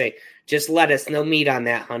what's he gonna say? Just lettuce, no meat on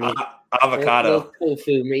that, honey. Avocado. No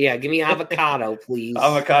tofu. Yeah, give me avocado, please.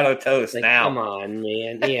 Avocado toast now. Come on,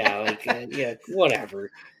 man. Yeah,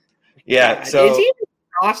 whatever. Yeah. So is he in the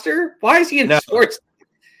roster? Why is he in sports?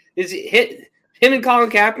 Is it Him and Colin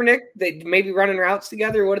Kaepernick, they maybe running routes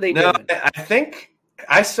together. What are they doing? I think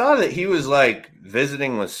I saw that he was like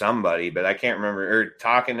visiting with somebody, but I can't remember, or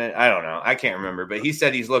talking to, I don't know. I can't remember, but he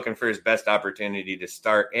said he's looking for his best opportunity to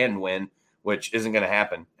start and win, which isn't going to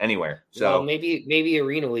happen anywhere. So well, maybe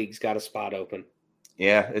Arena League's got a spot open.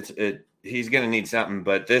 Yeah, he's going to need something,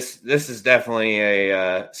 but this is definitely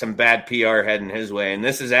some bad PR heading his way, and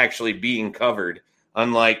this is actually being covered,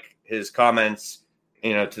 unlike his comments,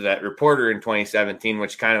 to that reporter in 2017,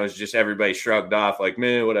 which kind of was just everybody shrugged off like,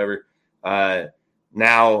 meh, whatever.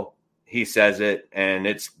 Now he says it, and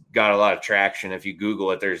it's got a lot of traction. If you Google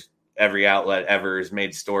it, there's every outlet ever has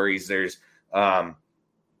made stories. There's Travis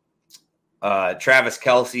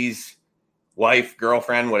Kelce's wife,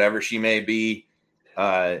 girlfriend, whatever she may be.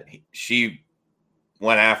 She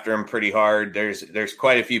went after him pretty hard. There's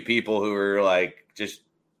quite a few people who are like, just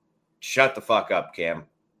shut the fuck up, Cam.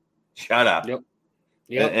 Shut up. Yep.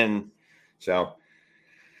 And so,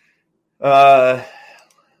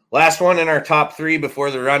 last one in our top 3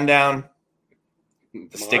 before the rundown,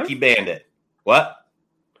 the Sticky Bandit. What?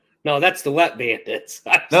 No, that's the Wet Bandits.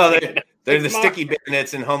 No, they're the Sticky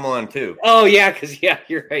Bandits in Home Alone 2. Oh yeah, because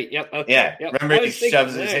you're right. Yep. Okay. Yeah. Yep. Remember he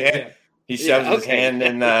shoves his hand. Yeah. He shoves his hand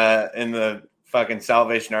in the fucking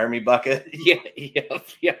Salvation Army bucket. Yeah.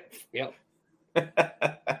 Yep.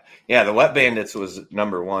 Yeah, the Wet Bandits was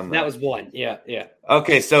number 1. Though. That was 1. Yeah.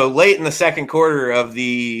 Okay, so late in the second quarter of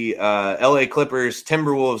the LA Clippers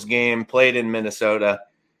Timberwolves game played in Minnesota,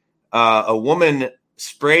 a woman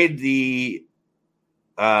sprayed the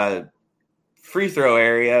free throw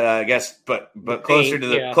area, I guess, but closer to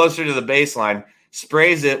the baseline,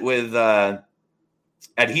 sprays it with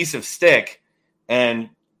adhesive stick and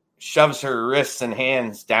shoves her wrists and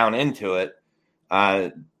hands down into it.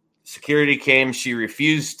 Security came. She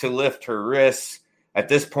refused to lift her wrists. At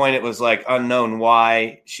this point, it was like unknown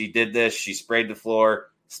why she did this. She sprayed the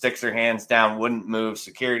floor, sticks her hands down, wouldn't move.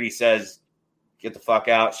 Security says, get the fuck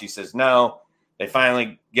out. She says no. They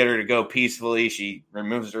finally get her to go peacefully. She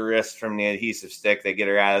removes her wrists from the adhesive stick. They get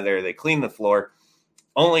her out of there. They clean the floor.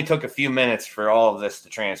 Only took a few minutes for all of this to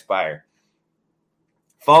transpire.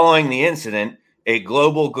 Following the incident, a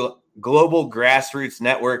global grassroots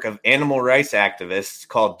network of animal rights activists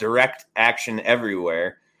called Direct Action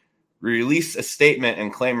Everywhere released a statement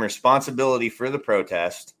and claimed responsibility for the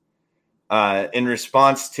protest in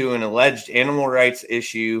response to an alleged animal rights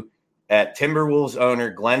issue at Timberwolves owner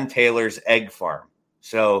Glenn Taylor's egg farm.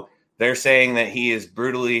 So they're saying that he is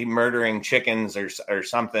brutally murdering chickens or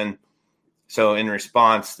something. So in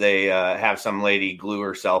response, they have some lady glue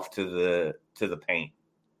herself to the paint.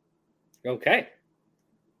 Okay.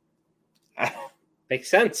 Makes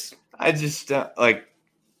sense. I just it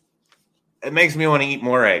makes me want to eat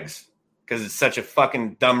more eggs because it's such a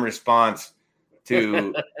fucking dumb response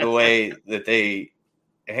to the way that they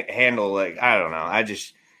handle, I don't know.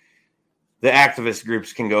 The activist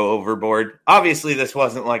groups can go overboard. Obviously, this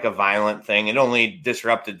wasn't like a violent thing. It only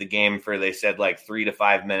disrupted the game for, they said, 3 to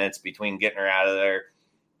 5 minutes between getting her out of there.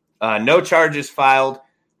 No charges filed,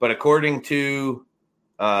 but according to,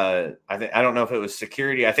 I don't know if it was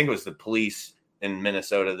security. I think it was the police in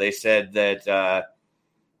Minnesota. They said that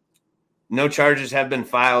no charges have been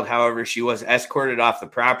filed. However, she was escorted off the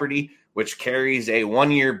property, which carries a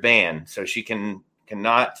 1-year ban. So she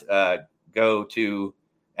cannot go to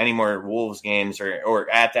any more Wolves games or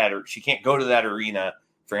at that, or she can't go to that arena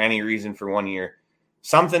for any reason for 1 year.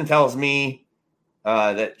 Something tells me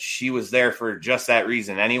that she was there for just that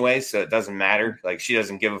reason anyway, so it doesn't matter. She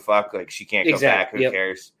doesn't give a fuck. She can't go back. Who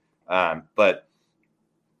cares? But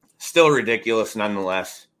still ridiculous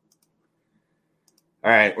nonetheless. All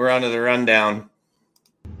right, we're on to the rundown.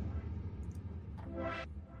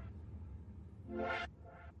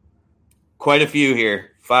 Quite a few here.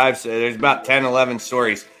 5, so there's about 10, 11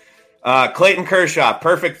 stories. Clayton Kershaw,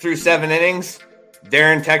 perfect through 7 innings.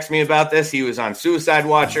 Darren texted me about this. He was on suicide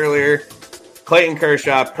watch earlier. Clayton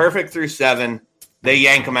Kershaw, perfect through 7. They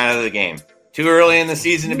yank him out of the game. Too early in the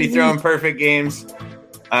season to be throwing perfect games.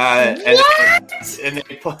 And they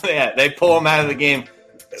pull him out of the game.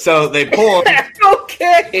 So they pull him.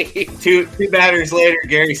 Okay. Two batters later,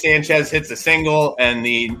 Gary Sanchez hits a single, and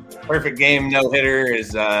the perfect game no-hitter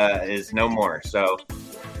is no more. So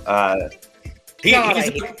he's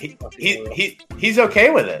okay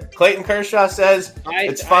with it. Clayton Kershaw says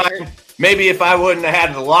it's fine. Maybe if I wouldn't have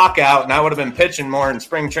had the lockout and I would have been pitching more in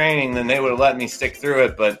spring training, then they would have let me stick through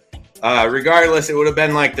it. But regardless, it would have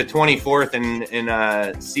been the 24th in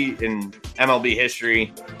MLB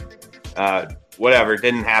history. Whatever,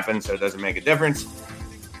 didn't happen, so it doesn't make a difference.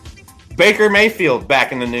 Baker Mayfield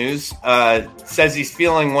back in the news, says he's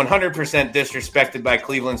feeling 100% disrespected by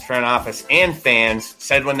Cleveland's front office and fans.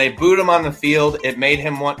 Said when they booed him on the field, it made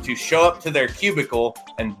him want to show up to their cubicle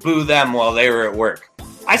and boo them while they were at work.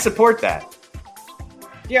 I support that.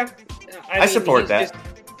 Yeah. I support that.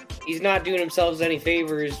 He's not doing himself any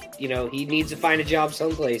favors. You know, he needs to find a job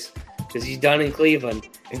someplace because he's done in Cleveland.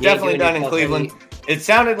 He's definitely done in Cleveland. It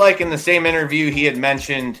sounded like in the same interview he had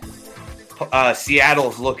mentioned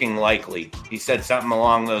Seattle's looking likely. He said something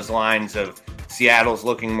along those lines of Seattle's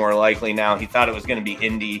looking more likely now. He thought it was going to be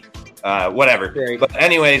Indy, whatever. Right. But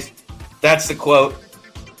anyways, that's the quote.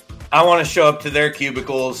 I want to show up to their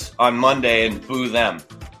cubicles on Monday and boo them.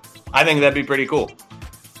 I think that'd be pretty cool.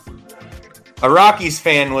 A Rockies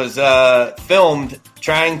fan was filmed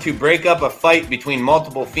trying to break up a fight between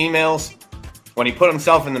multiple females. When he put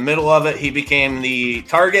himself in the middle of it, he became the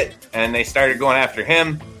target, and they started going after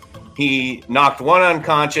him. He knocked one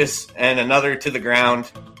unconscious and another to the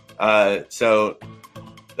ground. So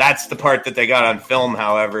that's the part that they got on film,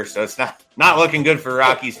 however. So it's not looking good for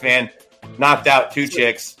Rockies fan. Knocked out two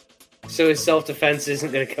chicks. So his self-defense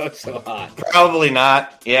isn't going to go so hot. Probably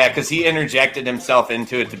not. Yeah, because he interjected himself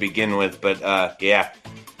into it to begin with. But, yeah.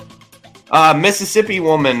 Mississippi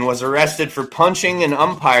woman was arrested for punching an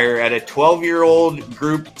umpire at a 12-year-old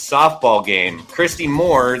group softball game. Christy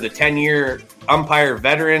Moore, the 10-year umpire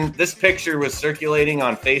veteran. This picture was circulating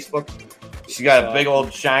on Facebook. She got a big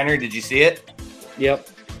old shiner. Did you see it? Yep.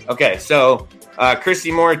 Okay, so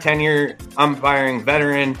Christy Moore, 10-year umpiring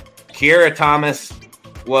veteran. Kiera Thomas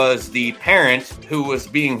was the parent who was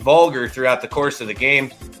being vulgar throughout the course of the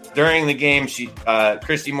game. During the game,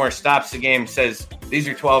 Christy Moore stops the game, says, "These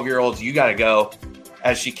are 12-year-olds, you got to go."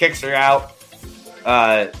 As she kicks her out,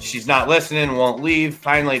 she's not listening, won't leave.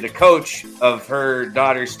 Finally, the coach of her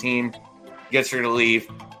daughter's team gets her to leave.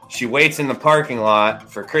 She waits in the parking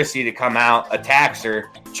lot for Christy to come out, attacks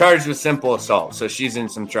her, charged with simple assault. So she's in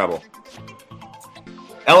some trouble.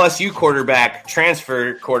 LSU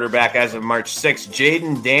transfer quarterback as of March 6th,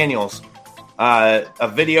 Jaden Daniels.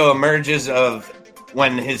 A video emerges of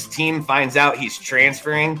when his team finds out he's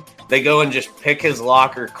transferring. They go and just pick his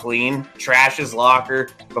locker clean, trash his locker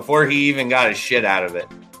before he even got his shit out of it.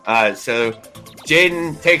 So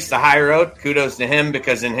Jaden takes the high road. Kudos to him,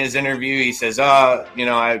 because in his interview he says, I'm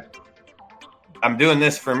doing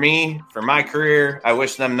this for me, for my career. I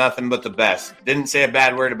wish them nothing but the best. Didn't say a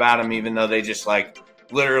bad word about him, even though they just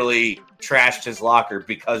literally trashed his locker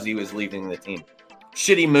because he was leaving the team.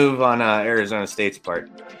 Shitty move on Arizona State's part.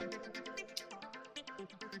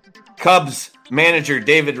 Cubs manager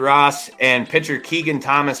David Ross and pitcher Keegan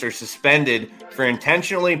Thomas are suspended for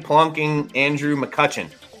intentionally plunking Andrew McCutchen.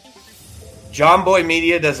 John Boy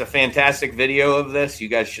Media does a fantastic video of this. You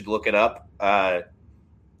guys should look it up.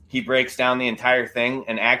 He breaks down the entire thing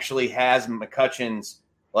and actually has McCutchen's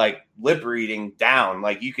lip reading down.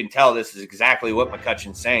 You can tell this is exactly what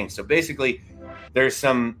McCutchen's saying. So basically, there's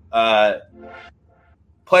some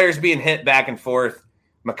players being hit back and forth.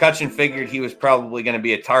 McCutchen figured he was probably going to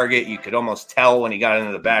be a target. You could almost tell when he got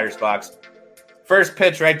into the batter's box. First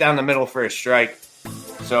pitch right down the middle for a strike.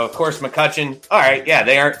 So, of course, McCutchen, all right, yeah,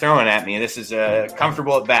 they aren't throwing at me. This is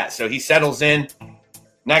comfortable at bat. So he settles in.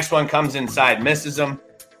 Next one comes inside, misses him.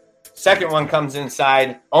 Second one comes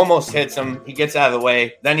inside, almost hits him. He gets out of the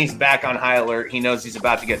way. Then he's back on high alert. He knows he's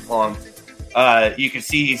about to get plunked. You can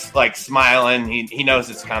see he's smiling. He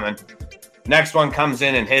knows it's coming. Next one comes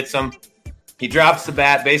in and hits him. He drops the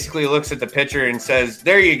bat, basically looks at the pitcher and says,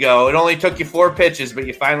 "There you go. It only took you 4 pitches, but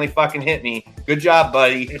you finally fucking hit me. Good job,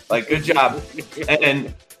 buddy. Good job."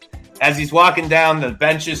 And as he's walking down, the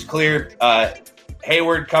bench is clear.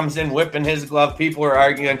 Hayward comes in, whipping his glove. People are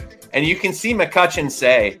arguing. And you can see McCutchen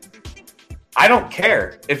say, "I don't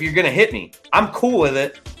care if you're going to hit me. I'm cool with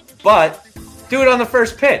it, but do it on the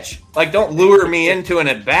first pitch. Don't lure me into an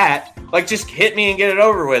at-bat. Just hit me and get it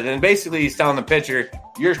over with." And basically he's telling the pitcher,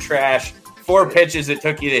 "You're trash. 4 pitches it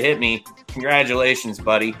took you to hit me. Congratulations,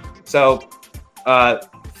 buddy." So,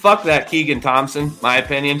 fuck that Keegan Thompson, my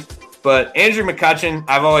opinion. But Andrew McCutchen,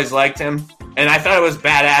 I've always liked him. And I thought it was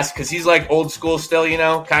badass because he's old school still,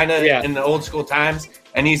 kind of in the old school times.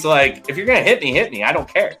 And he's if you're going to hit me. I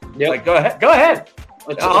don't care. Yep. Go ahead.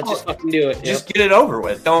 Let's just fucking do it. Just get it over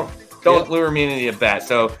with. Don't lure me into the at-bat.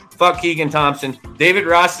 So, fuck Keegan Thompson. David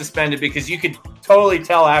Ross suspended because you could totally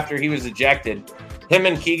tell after he was ejected. Him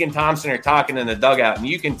and Keegan Thompson are talking in the dugout, and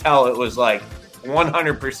you can tell it was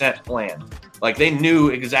 100% planned. They knew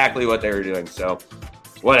exactly what they were doing. So,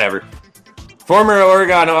 whatever. Former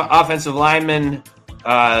Oregon offensive lineman,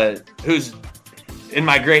 who's in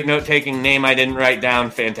my great note-taking name I didn't write down.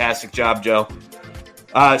 Fantastic job, Joe.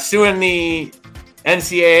 Suing the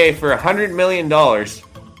NCAA for $100 million.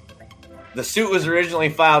 The suit was originally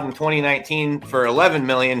filed in 2019 for $11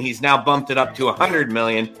 million. He's now bumped it up to $100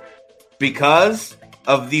 million because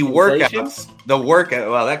of the Inflation? workouts. The workout.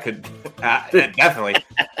 Well, that could definitely.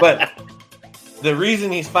 But the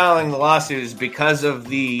reason he's filing the lawsuit is because of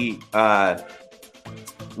the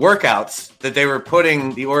workouts that they were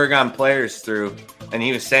putting the Oregon players through, and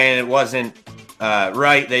he was saying it wasn't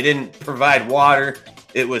right. They didn't provide water.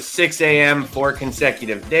 It was 6 a.m. 4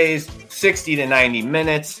 consecutive days, 60 to 90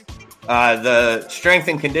 minutes. The strength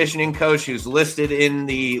and conditioning coach who's listed in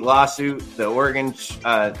the lawsuit, the Oregon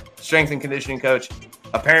strength and conditioning coach,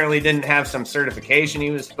 apparently didn't have some certification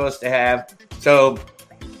he was supposed to have. So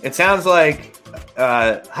it sounds like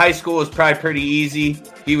high school was probably pretty easy.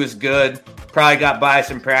 He was good. Probably got by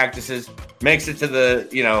some practices. Makes it to the,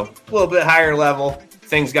 a little bit higher level.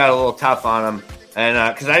 Things got a little tough on him.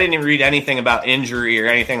 And because I didn't even read anything about injury or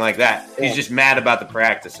anything like that. Yeah. He's just mad about the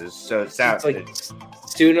practices. So it sounds like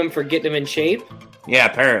suing him for getting him in shape? Yeah,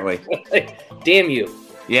 apparently. Damn you.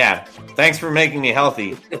 Yeah. Thanks for making me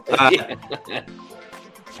healthy.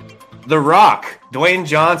 The Rock, Dwayne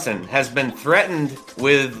Johnson, has been threatened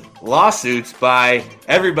with lawsuits by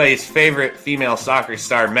everybody's favorite female soccer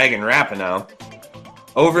star, Megan Rapinoe,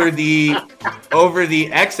 over the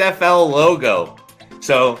XFL logo.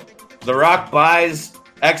 So The Rock buys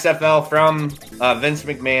XFL from Vince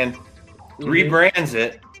McMahon, rebrands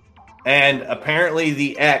it, and apparently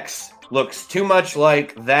the X looks too much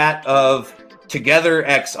like that of Together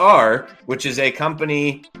XR, which is a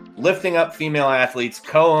company lifting up female athletes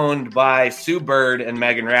co-owned by Sue Bird and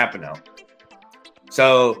Megan Rapinoe.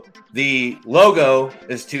 So the logo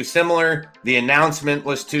is too similar. The announcement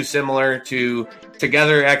was too similar to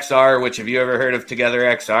Together XR, which have you ever heard of Together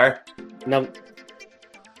XR? No.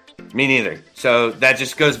 Me neither. So that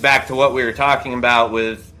just goes back to what we were talking about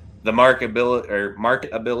with the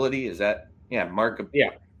marketability. Is that yeah. You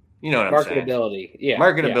know what I'm saying? Marketability. Yeah.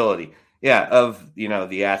 Marketability. Yeah, of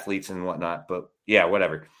the athletes and whatnot. But yeah,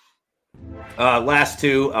 whatever. Last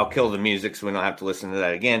two, I'll kill the music so we don't have to listen to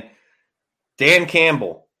that again. Dan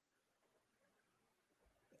Campbell,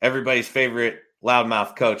 everybody's favorite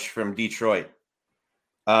loudmouth coach from Detroit,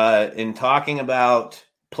 in talking about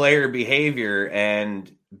player behavior,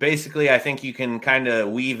 and basically I think you can kind of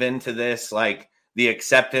weave into this like the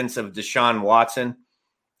acceptance of Deshaun Watson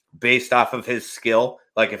based off of his skill.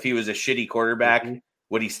 Like if he was a shitty quarterback,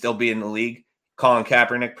 would he still be in the league? Colin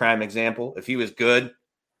Kaepernick, prime example. If he was good,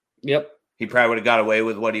 he probably would have got away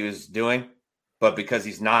with what he was doing. But because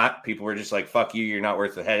he's not, people were just like, fuck you, you're not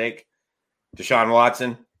worth the headache. Deshaun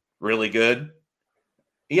Watson, really good.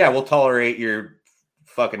 Yeah, we'll tolerate your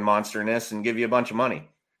fucking monsterness and give you a bunch of money.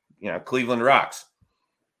 Cleveland rocks.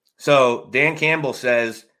 So Dan Campbell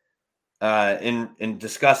says in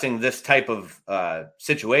discussing this type of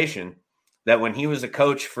situation that when he was a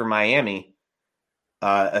coach for Miami,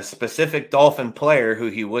 a specific Dolphin player who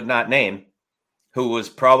he would not name, who was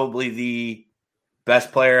probably the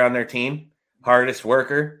best player on their team, hardest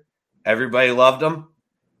worker, everybody loved him,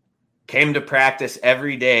 came to practice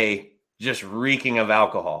every day just reeking of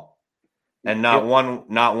alcohol. And not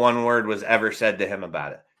one word was ever said to him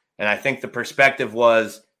about it. And I think the perspective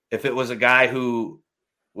was, if it was a guy who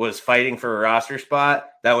was fighting for a roster spot,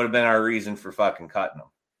 that would have been our reason for fucking cutting him.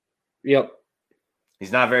 Yep.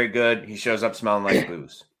 He's not very good. He shows up smelling like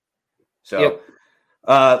booze. So,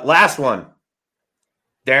 last one.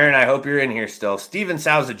 Darren, I hope you're in here still. Steven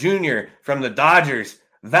Souza Jr. from the Dodgers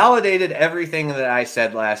validated everything that I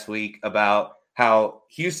said last week about how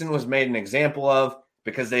Houston was made an example of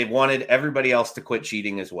because they wanted everybody else to quit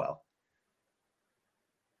cheating as well.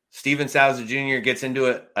 Steven Souza Jr. gets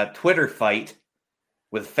into a Twitter fight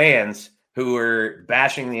with fans who were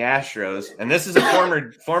bashing the Astros. And this is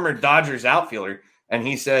a former Dodgers outfielder. And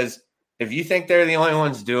he says, if you think they're the only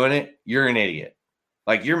ones doing it, you're an idiot.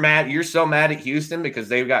 Like, you're mad. You're so mad at Houston because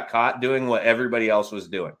they got caught doing what everybody else was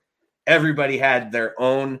doing. Everybody had their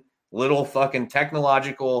own little fucking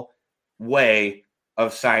technological way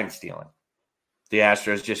of sign stealing. The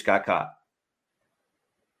Astros just got caught.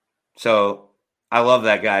 So I love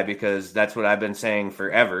that guy because that's what I've been saying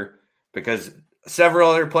forever, because several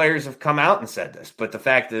other players have come out and said this, but the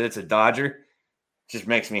fact that it's a Dodger just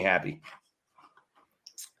makes me happy.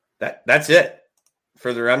 That's it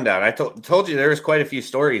for the rundown. I told you there was quite a few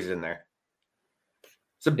stories in there.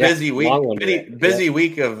 It's a busy week, busy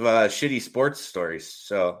week of shitty sports stories,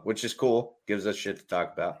 so which is cool. Gives us shit to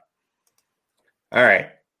talk about. All right.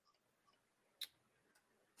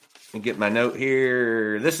 Let me get my note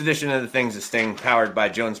here. This edition of the Things That Sting, powered by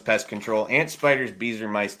Jones Pest Control. Ants, spiders, bees, or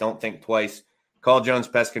mice, don't think twice. Call Jones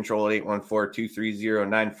Pest Control at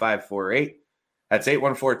 814-230-9548. That's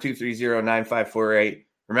 814-230-9548.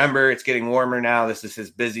 Remember, it's getting warmer now. This is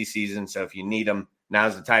his busy season, so if you need him,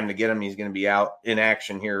 now's the time to get him. He's going to be out in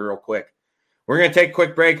action here real quick. We're going to take a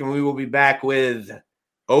quick break, and we will be back with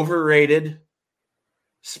overrated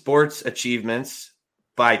sports achievements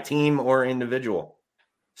by team or individual.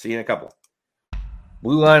 See you in a couple.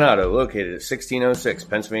 Blue Line Auto, located at 1606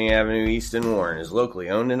 Pennsylvania Avenue East in Warren, is locally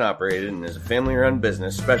owned and operated and is a family-run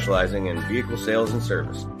business specializing in vehicle sales and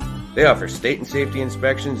service. They offer state and safety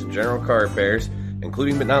inspections and general car repairs,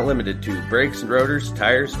 including but not limited to brakes and rotors,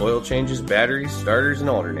 tires, oil changes, batteries, starters, and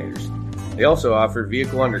alternators. They also offer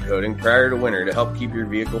vehicle undercoating prior to winter to help keep your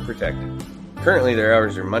vehicle protected. Currently, their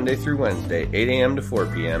hours are Monday through Wednesday, 8 a.m. to 4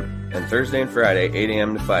 p.m., and Thursday and Friday, 8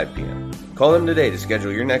 a.m. to 5 p.m. Call them today to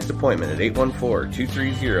schedule your next appointment at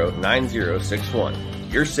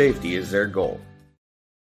 814-230-9061. Your safety is their goal.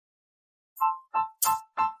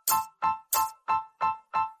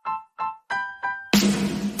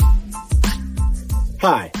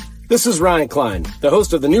 Hi, this is Ryan Klein, the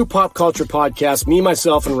host of the new pop culture podcast, Me,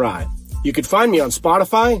 Myself, and Rye. You can find me on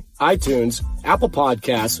Spotify, iTunes, Apple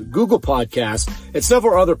Podcasts, Google Podcasts, and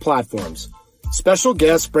several other platforms. Special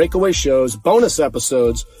guests, breakaway shows, bonus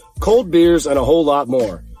episodes, cold beers, and a whole lot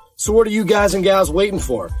more. So what are you guys and gals waiting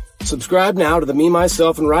for? Subscribe now to the Me,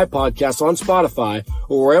 Myself, and Rye podcast on Spotify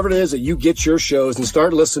or wherever it is that you get your shows and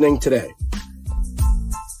start listening today.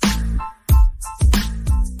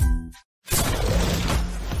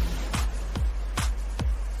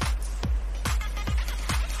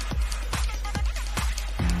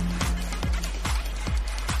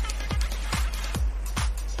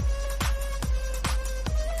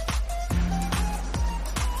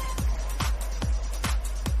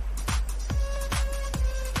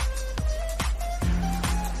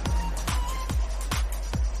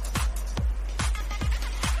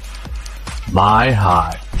 My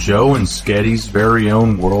High, Joe and Sketty's very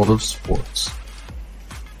own world of sports.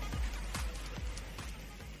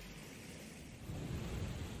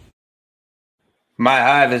 My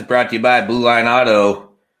Hive is brought to you by Blue Line Auto.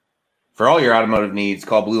 For all your automotive needs,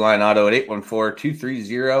 call Blue Line Auto at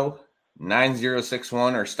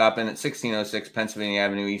 814-230-9061 or stop in at 1606 Pennsylvania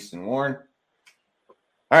Avenue East in Warren.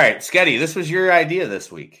 All right, Sketty, this was your idea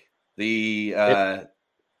this week. The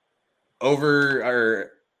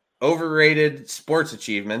overrated sports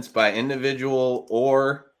achievements by individual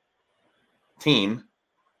or team.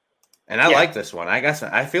 And I like this one.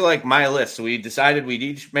 I feel like my list. So we decided we'd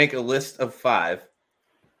each make a list of 5.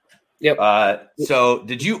 Yep. So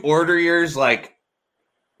did you order yours like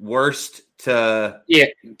worst to? Yeah,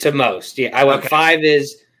 to most. Yeah, I went 5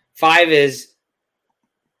 is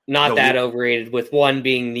not that overrated, with 1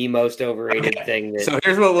 being the most overrated thing. So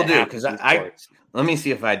here's what we'll do, because I let me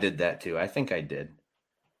see if I did that too. I think I did.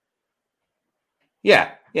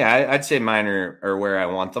 Yeah, I'd say mine are where I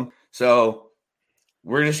want them. So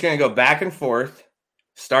we're just going to go back and forth,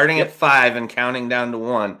 starting at 5 and counting down to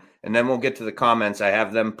 1, and then we'll get to the comments. I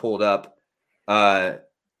have them pulled up.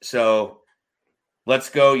 So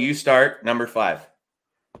let's go. You start. Number 5.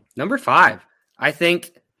 Number 5, I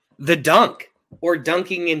think the dunk, or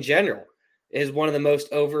dunking in general, is one of the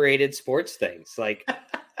most overrated sports things. Now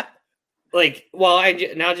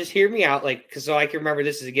just hear me out. So I can remember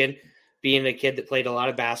this is, again, being a kid that played a lot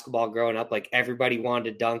of basketball growing up. Everybody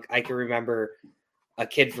wanted to dunk. I can remember a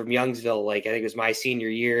kid from Youngsville, I think it was my senior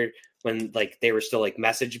year, when they were still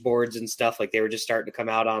message boards and stuff. They were just starting to come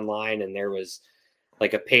out online, and there was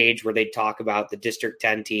a page where they'd talk about the District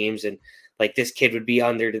 10 teams, and this kid would be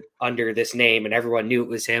under this name, and everyone knew it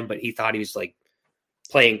was him, but he thought he was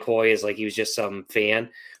playing coy as he was just some fan.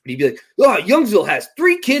 But he'd be like, "Oh, Youngsville has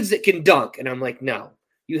 3 kids that can dunk," and I'm like, "No,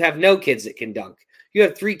 you have no kids that can dunk. You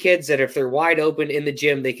have 3 kids that if they're wide open in the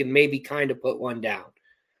gym, they can maybe kind of put one down."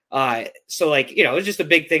 It was just a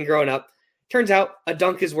big thing growing up. Turns out a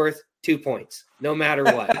dunk is worth 2 points, no matter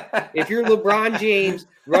what. If you're LeBron James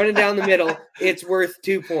running down the middle, it's worth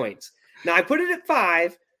 2 points. Now, I put it at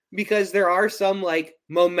 5 because there are some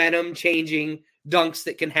momentum changing dunks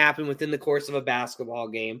that can happen within the course of a basketball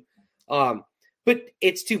game. But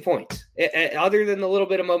it's 2 points. Other than the little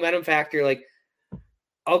bit of momentum factor,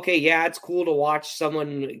 okay, yeah, it's cool to watch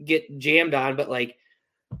someone get jammed on, but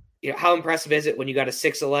how impressive is it when you got a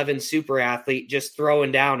 6'11" super athlete just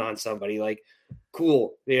throwing down on somebody?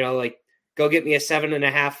 Cool. Go get me a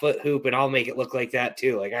 7.5 foot hoop and I'll make it look like that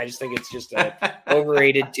too. I just think it's just an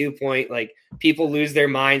overrated 2 point. People lose their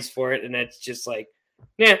minds for it, and it's just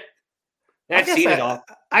I've seen it all.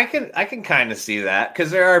 I can kind of see that,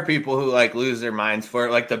 because there are people who lose their minds for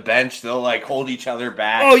it. The bench, they'll hold each other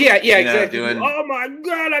back. Oh yeah, exactly. Oh my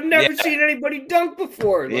God, I've never seen anybody dunk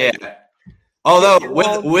before.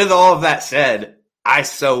 Although with all of that said, I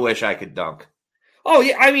so wish I could dunk. Oh,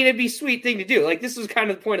 yeah. I mean, it'd be a sweet thing to do. Like, this is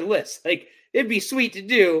kind of the point of the list. Like, it'd be sweet to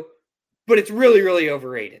do, but it's really, really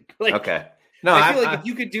overrated. Like, okay. No, I feel like if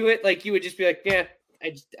you could do it, like, you would just be like, yeah,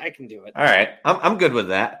 I can do it. All right. I'm good with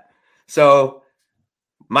that. So,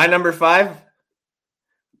 my number 5,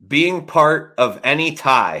 being part of any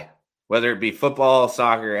tie, whether it be football,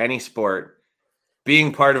 soccer, any sport,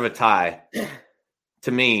 being part of a tie,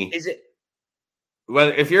 to me, is it?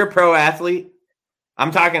 Whether if you're a pro athlete,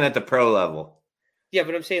 I'm talking at the pro level. Yeah,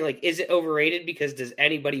 but I'm saying, like, is it overrated because does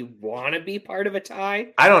anybody want to be part of a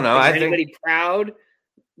tie? I don't know. Is anybody proud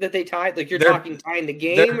that they tied? Like, you're talking tying the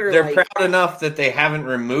game? They're like, proud enough that they haven't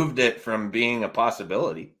removed it from being a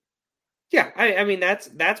possibility. Yeah, I mean, that's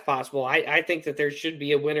possible. I think that there should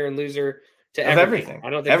be a winner and loser to everything. I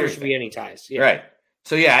don't think there should be any ties. Yeah. Right.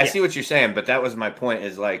 So, yeah, I see what you're saying, but that was my point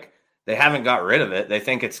is, like, they haven't got rid of it. They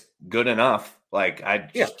think it's good enough. Like,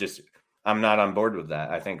 I'm not on board with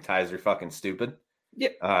that. I think ties are fucking stupid.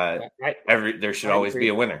 Yeah. There should always be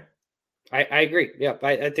a winner. I agree. Yeah.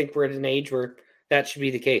 I think we're at an age where that should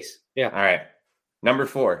be the case. Yeah. All right. Number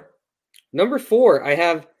 4. Number 4, I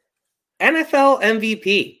have NFL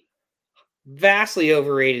MVP. Vastly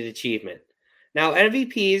overrated achievement. Now,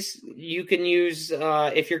 MVPs, you can use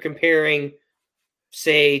if you're comparing,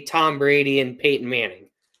 say, Tom Brady and Peyton Manning,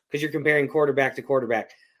 because you're comparing quarterback to quarterback.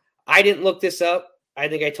 I didn't look this up. I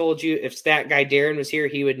think I told you if stat guy Darren was here,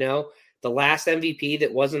 he would know. The last MVP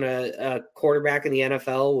that wasn't a quarterback in the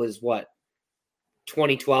NFL was what?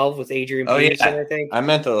 2012 with Adrian Peterson, I think. I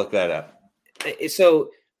meant to look that up. So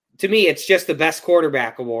to me, it's just the best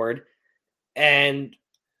quarterback award. And,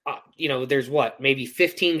 there's maybe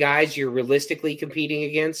 15 guys you're realistically competing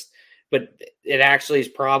against, but it actually is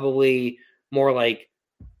probably more like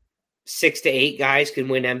 6 to 8 guys can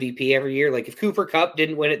win MVP every year. Like if Cooper Kupp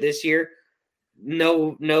didn't win it this year,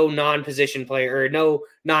 no non-position player or no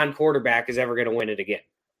non-quarterback is ever going to win it again.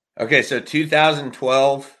 Okay, so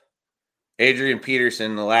 2012, Adrian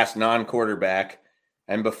Peterson, the last non-quarterback,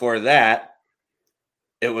 and before that,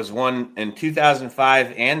 it was won in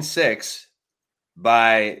 2005 and 6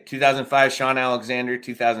 by 2005 Sean Alexander,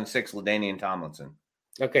 2006 LaDainian Tomlinson.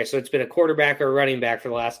 Okay, so it's been a quarterback or a running back for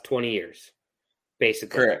the last 20 years,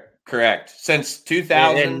 basically. Correct. Since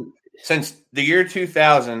 2000, since the year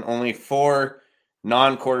 2000, only 4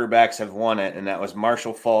 non-quarterbacks have won it, and that was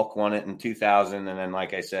Marshall Faulk won it in 2000, and then,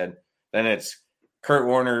 like I said, then it's Kurt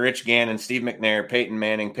Warner, Rich Gannon, Steve McNair, Peyton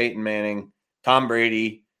Manning, Tom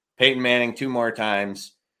Brady, Peyton Manning 2 more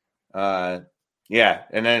times. And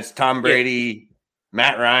then it's Tom Brady,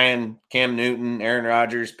 Matt Ryan, Cam Newton, Aaron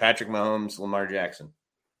Rodgers, Patrick Mahomes, Lamar Jackson.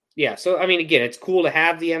 Yeah, so, I mean, again, it's cool to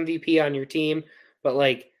have the MVP on your team, but,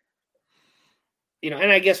 like, and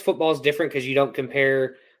I guess football is different because you don't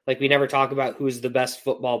compare – like, we never talk about who's the best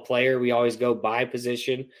football player. We always go by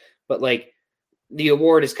position. But, like, the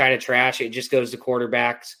award is kind of trash. It just goes to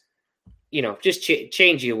quarterbacks. Just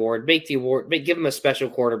change the award. Make the award – give them a special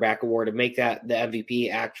quarterback award and make that the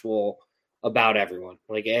MVP actual about everyone.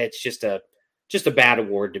 Like, it's just a bad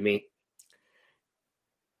award to me.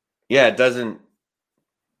 Yeah, it doesn't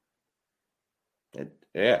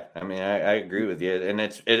 – I mean, I agree with you. And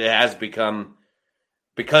it has become –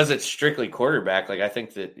 because it's strictly quarterback, like I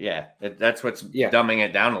think that, that's what's dumbing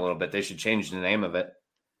it down a little bit. They should change the name of it.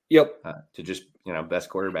 Yep. To just, best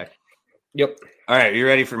quarterback. Yep. All right. You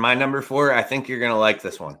ready for my number 4? I think you're going to like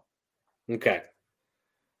this one. Okay.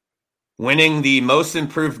 Winning the most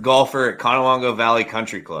improved golfer at Conowongo Valley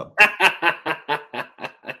Country Club.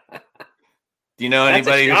 Do you know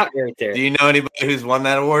anybody? That's a shot right there. Do you know anybody who's won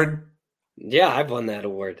that award? Yeah, I've won that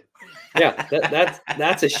award. Yeah,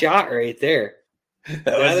 that's a shot right there.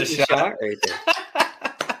 That was a shot right there.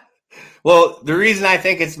 Well, the reason I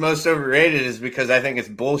think it's most overrated is because I think it's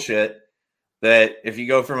bullshit that if you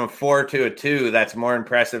go from a 4 to a 2, that's more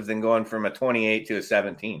impressive than going from a 28 to a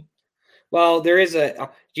 17. Well, there is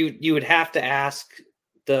you would have to ask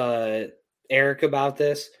Eric about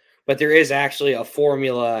this, but there is actually a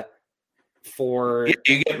formula for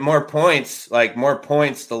you get more points,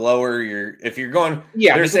 the lower if you're going.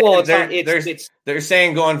 Yeah, they're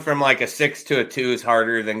saying going from like a 6 to a 2 is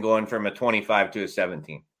harder than going from a 25 to a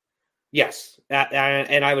 17. Yes,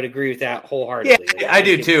 and I would agree with that wholeheartedly. Yeah, I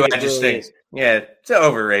do too. I just think it's an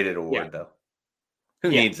overrated award though. Who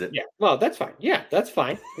needs it? Yeah, well, that's fine. Yeah, that's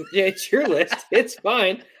fine. Yeah, it's your list. It's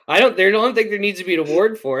fine. I don't think there needs to be an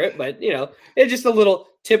award for it, but it's just a little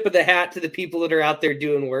tip of the hat to the people that are out there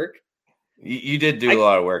doing work. You did do a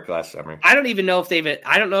lot of work last summer. I don't even know if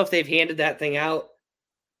they've handed that thing out.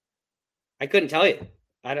 I couldn't tell you.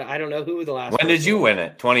 I don't know who the last. When did you win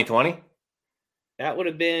it? 2020? That would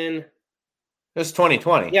have been It was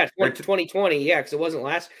 2020. Yeah, 2020. Yeah, because it wasn't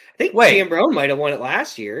last. I think Chambrone might have won it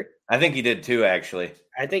last year. I think he did too, actually.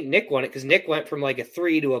 I think Nick won it because Nick went from like a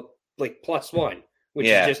 3 to a like +1, which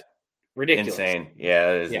is just ridiculous. Insane.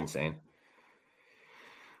 Yeah, that is insane.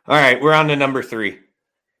 All right, we're on to number 3.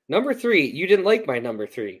 Number 3, you didn't like my number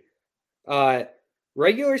 3.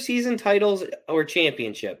 Regular season titles or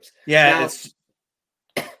championships. Yeah,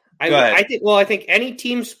 now, I think any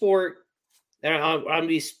team sport, and I'm going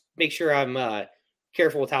to make sure I'm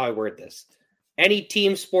careful with how I word this. Any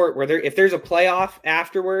team sport where if there's a playoff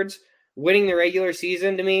afterwards, winning the regular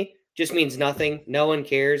season to me just means nothing. No one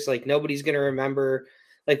cares. Like, nobody's going to remember.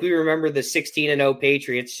 Like, we remember the 16-0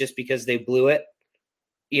 Patriots just because they blew it,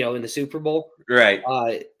 in the Super Bowl. Right.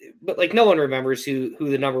 But like, no one remembers who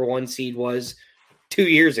the number 1 seed was 2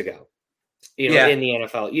 years ago, in the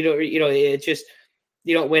NFL. It's just,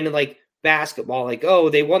 you don't win like basketball. Like, oh,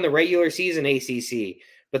 they won the regular season ACC,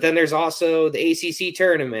 but then there's also the ACC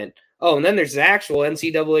tournament. Oh, and then there's the actual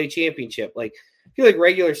NCAA championship. Like, I feel like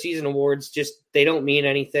regular season awards they don't mean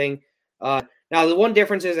anything. Now, the one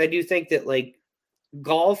difference is I do think that like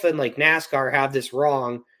golf and like NASCAR have this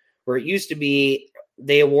wrong, where it used to be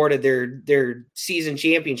they awarded their season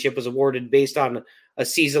championship was awarded based on a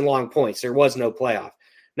season-long points. There was no playoff.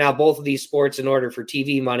 Now, both of these sports, in order for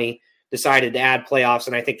TV money, decided to add playoffs,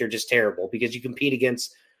 and I think they're just terrible because you compete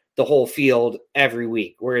against the whole field every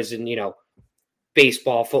week. Whereas in,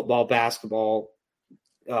 baseball, football, basketball,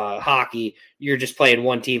 hockey, you're just playing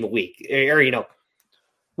one team a week, or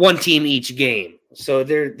one team each game. So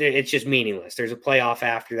it's just meaningless. There's a playoff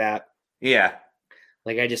after that. Yeah.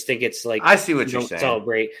 Like, I just think it's like, I see what you're saying.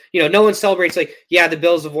 Celebrate. No one celebrates like, yeah, the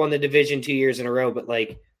Bills have won the division 2 years in a row, but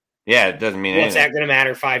like, yeah, it doesn't mean what's anything. that going to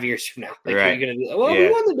matter 5 years from now? Like, right. You're going to be like, well, we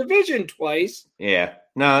won the division twice. Yeah.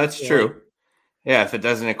 No, that's true. Yeah, if it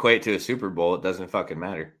doesn't equate to a Super Bowl, it doesn't fucking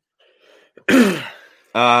matter. All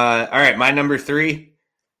right, my number 3,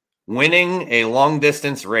 winning a long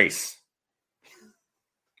distance race.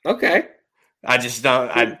 Okay.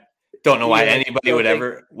 I don't know why anybody would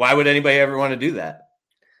ever. Why would anybody ever want to do that?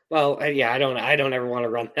 Well, I don't ever want to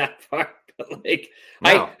run that far. But like,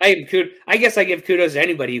 no. I guess I give kudos to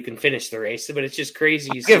anybody who can finish the race, but it's just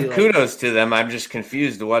crazy. Give kudos to them. I'm just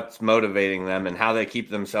confused to what's motivating them and how they keep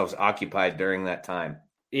themselves occupied during that time.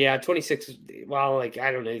 Yeah, 26. Well, like,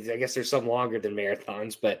 I don't know. I guess there's some longer than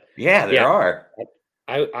marathons, but yeah, there are.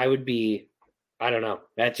 I would be. I don't know.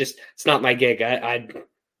 It's not my gig. I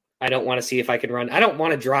don't want to see if I can run. I don't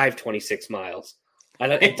want to drive 26 miles. I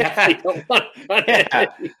definitely don't want to run it.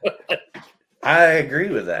 I agree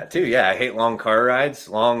with that too. Yeah, I hate long car rides,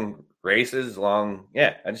 long races, long.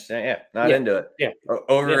 Yeah, I just not into it. Yeah,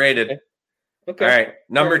 overrated. Yeah. Okay. All right,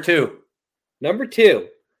 number 2. Number 2,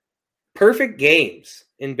 perfect games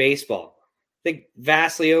in baseball. I think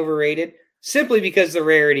vastly overrated, simply because the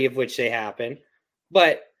rarity of which they happen.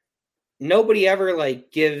 But nobody ever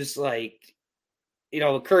gives Kershaw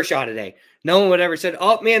today. No one would ever said,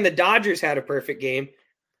 "Oh man, the Dodgers had a perfect game."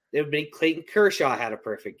 It would be Clayton Kershaw had a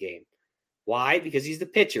perfect game. Why? Because he's the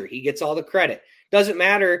pitcher. He gets all the credit. Doesn't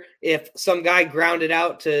matter if some guy grounded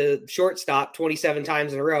out to shortstop 27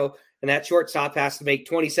 times in a row, and that shortstop has to make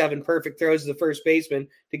 27 perfect throws to the first baseman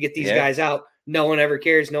to get these guys out. No one ever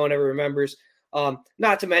cares. No one ever remembers.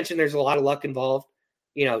 Not to mention there's a lot of luck involved.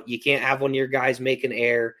 You can't have one of your guys make an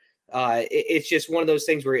error. It's just one of those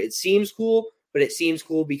things where it seems cool, but it seems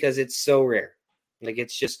cool because it's so rare. Like,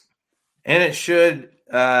 it's just. And it should,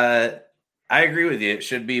 I agree with you. It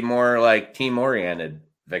should be more like team-oriented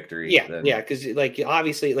victories. Yeah, because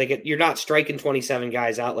obviously, you're not striking 27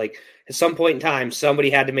 guys out. Like, at some point in time, somebody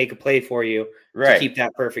had to make a play for you to keep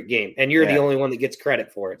that perfect game, and you're the only one that gets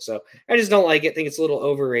credit for it. So I just don't like it. I think it's a little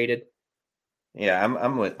overrated.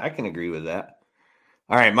 Yeah, I can agree with that.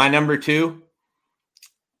 All right, my number 2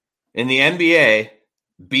 in the NBA,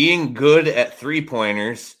 being good at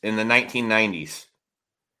 3-pointers in the 1990s.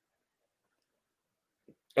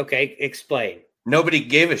 Okay, explain. Nobody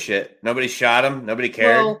gave a shit. Nobody shot him. Nobody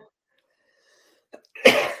cared. Well,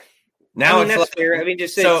 now that's fair. I mean,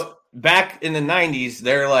 back in the 90s,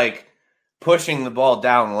 they're pushing the ball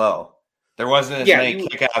down low. There wasn't as many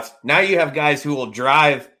kickouts. Now you have guys who will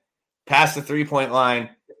drive past the 3-point line,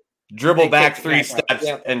 dribble back 3 steps,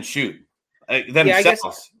 and shoot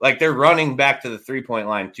themselves. They're running back to the 3-point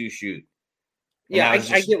line to shoot. I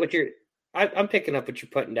get what you're. I'm picking up what you're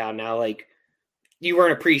putting down now. You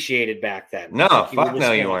weren't appreciated back then. No, fuck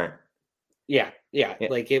no, you weren't. Yeah.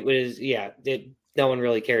 It was. No one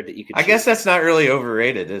really cared that you could. I guess that's not really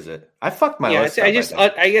overrated, is it? I fucked my list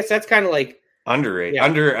up, I guess that's kind of underrated,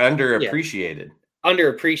 underappreciated.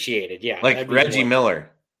 Underappreciated, yeah. Reggie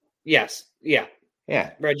Miller. Yes, yeah.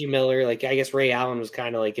 Yeah. Reggie Miller. Like, I guess Ray Allen was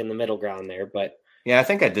kind of like in the middle ground there, but Yeah, I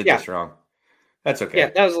think I did this wrong. That's okay. Yeah,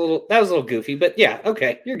 that was a little goofy, but yeah,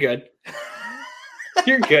 okay, you're good.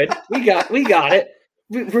 You're good. We got it.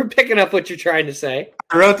 We're picking up what you're trying to say.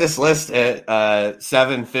 I wrote this list at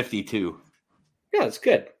 7:52. Yeah, it's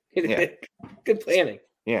good. Yeah. Good planning.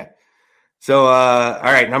 Yeah. So, all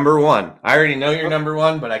right, number one. I already know you're number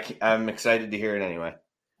one, but I'm excited to hear it anyway.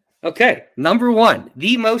 Okay, number one.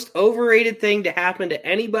 The most overrated thing to happen to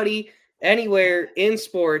anybody, anywhere in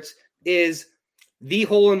sports is the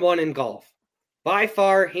hole-in-one in golf. By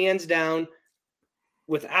far, hands down,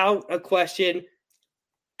 without a question,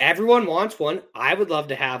 everyone wants one. I would love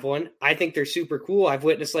to have one. I think they're super cool. I've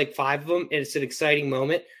witnessed like 5 of them, and it's an exciting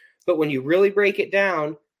moment. But when you really break it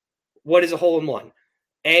down, what is a hole-in-one?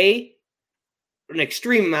 An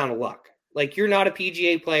extreme amount of luck. Like, you're not a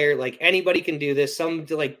PGA player. Like, anybody can do this. Some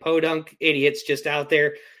like podunk idiots just out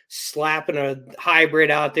there slapping a hybrid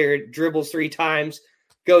out there, dribbles 3 times,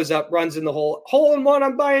 goes up, runs in the hole. Hole in one,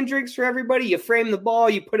 I'm buying drinks for everybody. You frame the ball,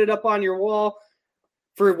 you put it up on your wall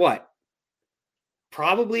for what?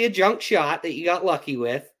 Probably a junk shot that you got lucky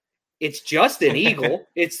with. It's just an eagle.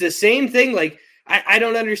 It's the same thing. Like, I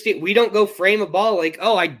don't understand. We don't go frame a ball like,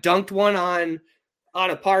 oh, I dunked one on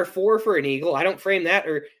a par 4 for an eagle. I don't frame that.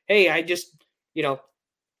 Or, hey, I just,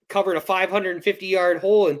 covered a 550-yard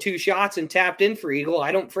hole in 2 shots and tapped in for eagle.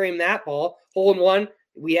 I don't frame that ball. Hole in one.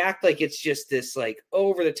 We act like it's just this like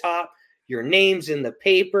over the top. Your name's in the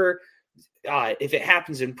paper. If it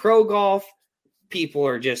happens in pro golf, people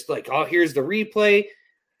are just like, oh, here's the replay.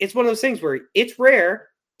 It's one of those things where it's rare,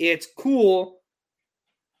 it's cool,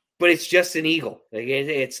 but it's just an eagle. Like,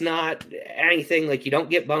 it's not anything, like, you don't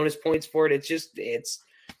get bonus points for it. And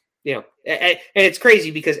it's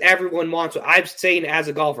crazy because everyone wants one. I'm saying, as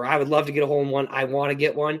a golfer, I would love to get a hole in one. I want to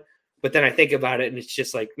get one. But then I think about it, and it's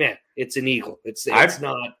just like, man, it's an eagle. It's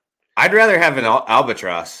not. I'd rather have an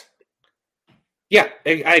albatross. Yeah,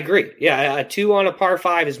 I agree. Yeah, a 2 on a par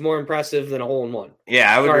 5 is more impressive than a hole in one.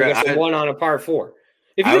 Yeah, I would. Or I guess a 1 on a par 4.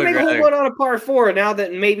 If you make a hole in one on a par 4, now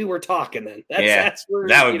that maybe we're talking, then that's where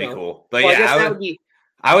that would be cool. But well, yeah,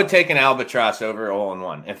 I would take an albatross over a hole in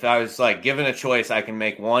one. If I was like given a choice, I can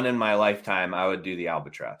make one in my lifetime, I would do the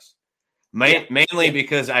albatross. Mainly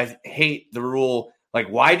because I hate the rule. Like,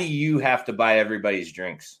 why do you have to buy everybody's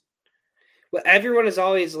drinks? Well, everyone has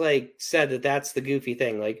always like said that that's the goofy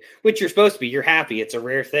thing, like, which you're supposed to be. You're happy. It's a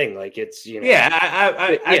rare thing. Like, it's, Yeah,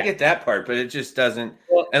 I get that part, but it just doesn't.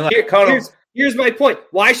 Well, and like, here's my point.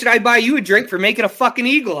 Why should I buy you a drink for making a fucking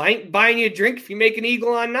eagle? I ain't buying you a drink if you make an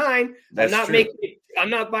eagle on 9. I'm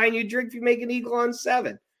not buying you a drink if you make an eagle on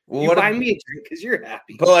 7. Well, you buy me a drink because you're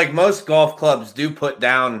happy. But like, most golf clubs do put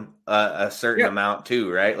down a certain amount too,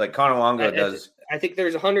 right? Like Conowongo does. I think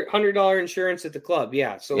there's $100 insurance at the club.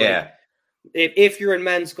 Yeah. So yeah. Like, if you're in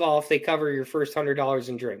men's golf, they cover your first $100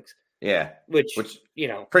 in drinks. Yeah. Which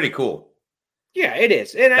pretty cool. Yeah, it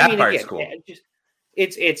is. And that part's cool.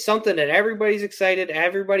 It's something that everybody's excited,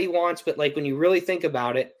 everybody wants, but like, when you really think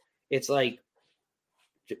about it, it's like,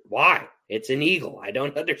 why? It's an eagle. I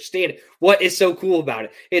don't understand it. What is so cool about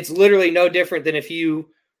it? It's literally no different than if you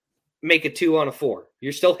make a 2 on a 4.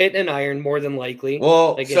 You're still hitting an iron more than likely.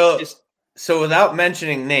 Well, like, so without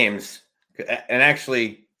mentioning names, and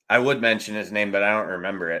actually I would mention his name, but I don't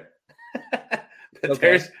remember it. But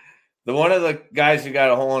there's one of the guys who got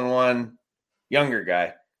a hole in one, younger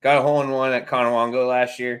guy, got a hole in one at Conowongo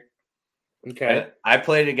last year. Okay. And I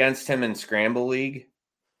played against him in Scramble League.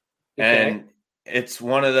 Okay. And it's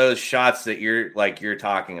one of those shots that you're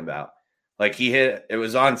talking about. Like, it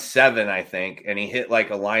was on 7, I think, and he hit like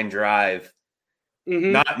a line drive.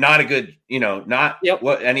 Mm-hmm. Not a good, not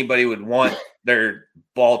what anybody would want their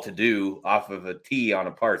ball to do off of a tee on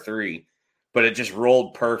a par 3, but it just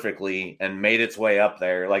rolled perfectly and made its way up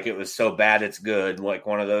there. Like, it was so bad it's good, like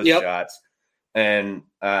one of those shots. And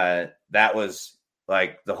that was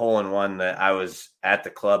like the hole in one that I was at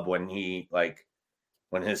the club when his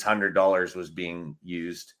 $100 was being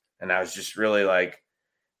used. And I was just really like,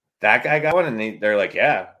 that guy got one? And they're like,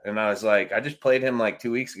 yeah. And I was like, I just played him like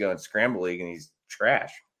 2 weeks ago in Scramble League, and he's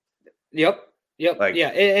trash. Yep. Like, yeah.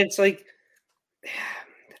 It's like,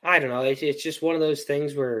 I don't know. It's just one of those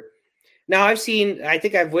things where now I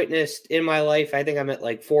think I've witnessed in my life, I think I'm at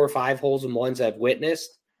like 4 or 5 holes in ones I've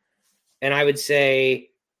witnessed. And I would say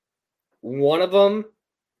one of them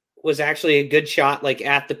was actually a good shot, like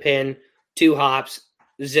at the pin, 2 hops,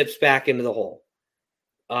 zips back into the hole.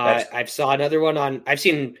 I've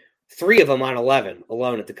seen 3 of them on 11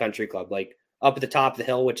 alone at the country club, like up at the top of the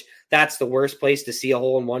hill, which that's the worst place to see a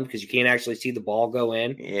hole in one because you can't actually see the ball go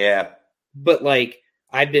in. Yeah. But like,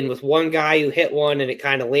 I've been with one guy who hit one and it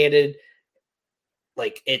kind of landed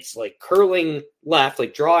like it's like curling left,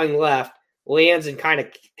 like drawing left, lands and kind of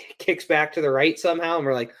kicks back to the right somehow. And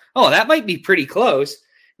we're like, oh, that might be pretty close.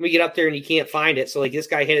 And we get up there and you can't find it. So like this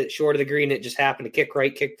guy hit it short of the green. It just happened to kick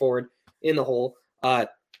right, kick forward in the hole.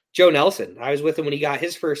 Joe Nelson, I was with him when he got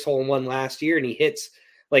his first hole in one last year, and he hits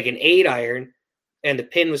like an 8-iron, and the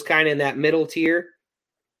pin was kind of in that middle tier.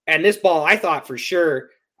 And this ball, I thought for sure,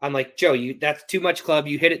 I'm like, Joe, that's too much club.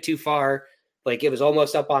 You hit it too far. Like it was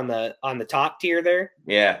almost up on the top tier there.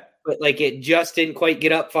 Yeah. But like it just didn't quite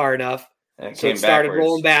get up far enough. And so it started backwards.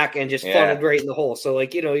 rolling back and just funneled right in the hole. So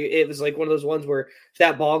like, it was like one of those ones where if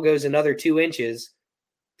that ball goes another 2 inches,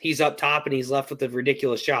 he's up top and he's left with a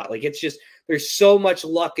ridiculous shot. Like it's just, there's so much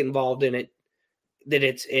luck involved in it that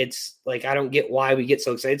it's like, I don't get why we get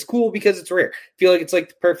so excited. It's cool because it's rare. I feel like it's like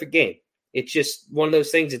the perfect game. It's just one of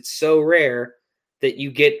those things. It's so rare that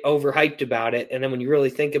you get overhyped about it. And then when you really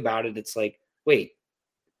think about it, it's like, wait,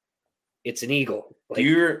 it's an eagle. Like,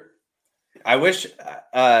 I wish,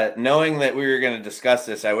 knowing that we were going to discuss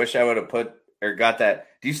this, I wish I would have put or got that.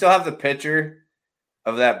 Do you still have the picture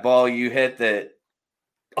of that ball you hit that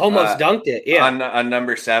almost dunked it? Yeah. On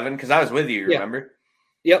number 7? Because I was with you, remember?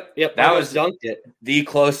 Yep. That was dunked it. The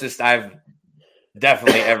closest I've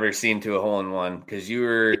definitely ever seen to a hole in one. Because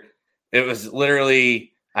it was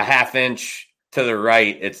literally a half inch to the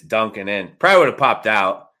right. It's dunking in. Probably would have popped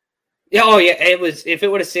out. Yeah, oh yeah, it was. If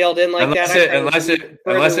it would have sailed in like unless that,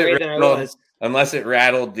 unless it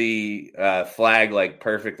rattled the flag like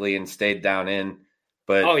perfectly and stayed down in.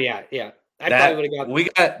 But oh yeah, I probably would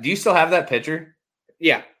have got. Do you still have that picture?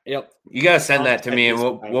 Yeah, yep. You gotta send that to me, and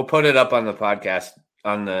we'll put it up on the podcast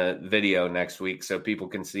on the video next week so people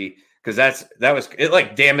can see, because that was it.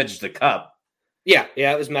 Like damaged the cup. Yeah,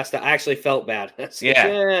 it was messed up. I actually felt bad.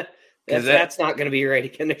 That's not going to be right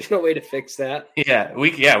again. There's no way to fix that. Yeah,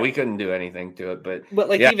 we couldn't do anything to it, but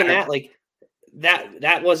like even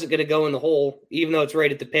that wasn't going to go in the hole, even though it's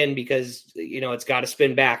right at the pin, because it's got to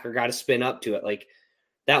spin back or got to spin up to it. Like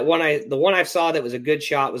that one, the one I saw that was a good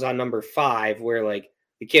shot was on number 5, where like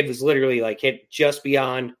the kid was literally like hit just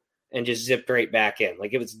beyond and just zipped right back in.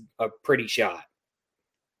 Like it was a pretty shot.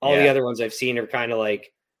 All the other ones I've seen are kind of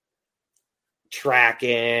like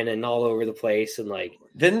tracking and all over the place, and like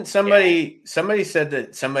didn't somebody said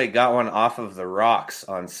that somebody got one off of the rocks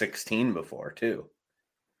on 16 before too?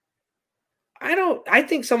 I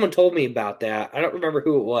think someone told me about that. I don't remember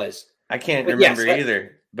who it was. I can't remember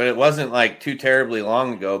either, but it wasn't like too terribly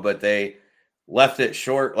long ago, but they left it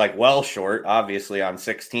short, like well short, obviously on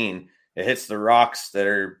 16. It hits the rocks that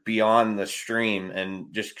are beyond the stream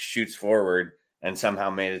and just shoots forward and somehow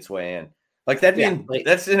made its way in. Like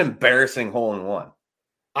that's an embarrassing hole in one.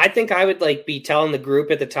 I think I would like be telling the group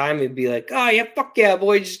at the time, it'd be like, oh yeah, fuck yeah,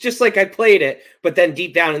 boys, just like I played it. But then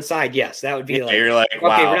deep down inside, yes, that would be like, you're like,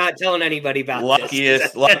 wow, okay, we're not telling anybody about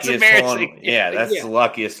luckiest hole in, that's the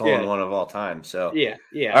luckiest hole in one of all time. So yeah.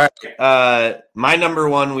 All right, my number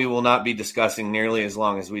 1 we will not be discussing nearly as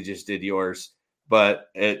long as we just did yours, but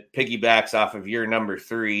it piggybacks off of your number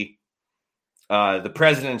 3, the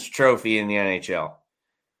President's Trophy in the NHL.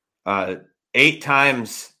 8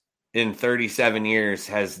 times in 37 years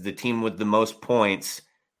has the team with the most points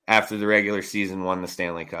after the regular season won the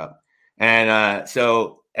Stanley Cup. And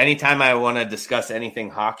so anytime I want to discuss anything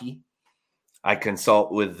hockey, I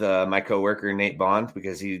consult with my coworker, Nate Bond,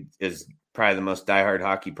 because he is probably the most diehard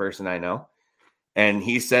hockey person I know. And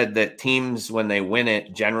he said that teams, when they win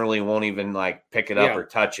it, generally won't even like pick it up or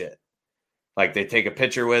touch it. Like they take a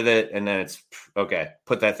picture with it and then it's okay,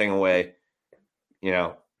 put that thing away,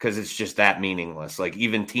 because it's just that meaningless. Like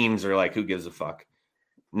even teams are like, who gives a fuck?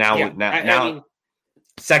 Now,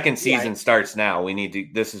 second season starts now.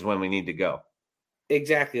 This is when we need to go.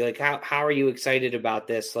 Exactly. Like how are you excited about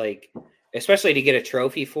this? Like, especially to get a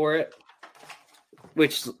trophy for it,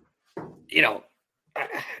 which,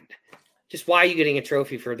 just why are you getting a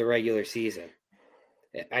trophy for the regular season?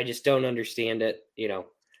 I just don't understand it.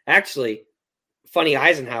 Actually, funny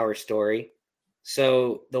Eisenhower story.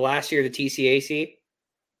 So the last year of the TCAC,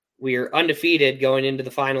 we are undefeated going into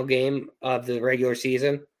the final game of the regular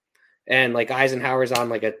season. And like Eisenhower's on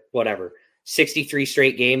like 63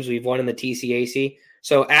 straight games we've won in the TCAC.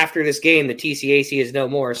 So after this game, the TCAC is no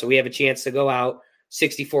more. So we have a chance to go out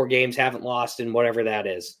 64 games, haven't lost in whatever that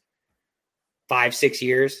is. 5-6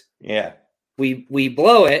 years. Yeah. We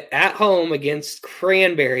blow it at home against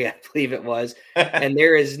Cranberry, I believe it was. And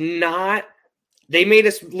there is not, they made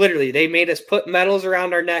us put medals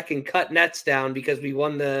around our neck and cut nets down because we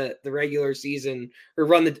won the regular season or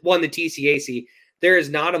won the TCAC. There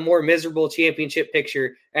is not a more miserable championship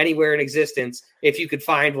picture anywhere in existence. If you could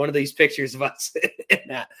find one of these pictures of us in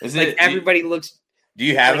that, everybody looks. Do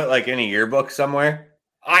you have it like in a yearbook somewhere?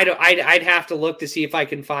 I'd have to look to see if I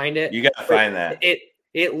can find it. You got to find that.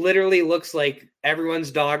 It literally looks like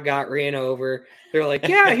everyone's dog got ran over. They're like,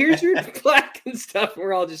 yeah, here's your plaque and stuff.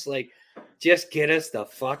 We're all just like, just get us the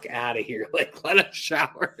fuck out of here. Like, let us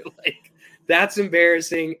shower. Like, that's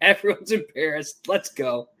embarrassing. Everyone's embarrassed. Let's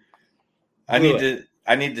go. I need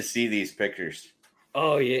to see these pictures.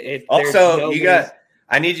 Oh yeah. Also,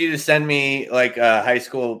 I need you to send me like a high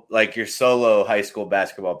school, like your solo high school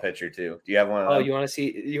basketball picture too. Do you have one of them? You want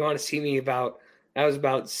to see me that was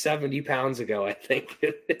about 70 pounds ago, I think.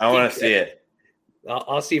 I want to see it.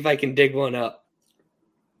 I'll see if I can dig one up.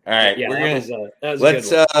 All right. Yeah,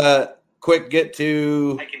 let's quick get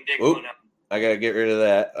to. I can dig one up. I got to get rid of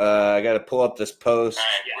that. I got to pull up this post. All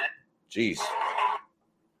right, jeez.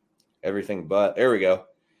 Everything but. There we go.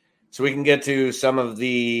 So we can get to some of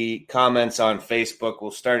the comments on Facebook.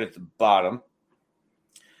 We'll start at the bottom.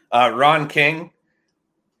 Ron King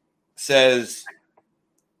says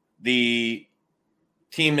the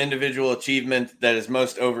team individual achievement that is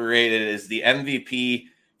most overrated is the MVP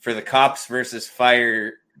for the cops versus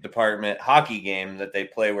fire department hockey game that they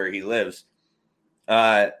play where he lives.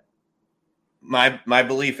 My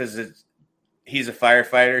belief is that he's a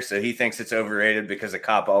firefighter, so he thinks it's overrated because a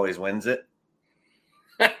cop always wins it.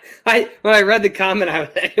 When I read the comment,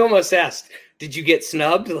 I almost asked, "Did you get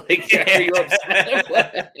snubbed? Like, are you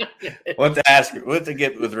upset?" We'll have to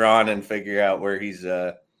get with Ron and figure out where he's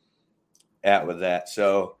at with that.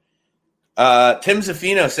 So, Tim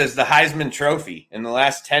Zaffino says the Heisman Trophy in the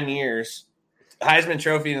last 10 years. Heisman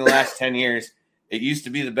Trophy in the last 10 years. It used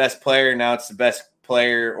to be the best player. Now it's the best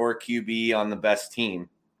player or QB on the best team.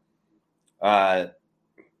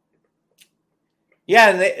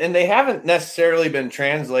 Yeah, and they haven't necessarily been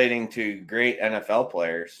translating to great NFL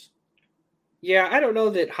players. Yeah, I don't know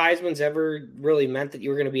that Heisman's ever really meant that you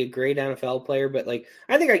were going to be a great NFL player, but like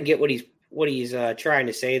I think I can get what he's trying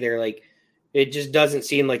to say there. Like it just doesn't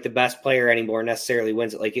seem like the best player anymore necessarily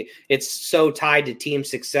wins it. Like it's so tied to team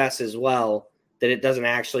success as well that it doesn't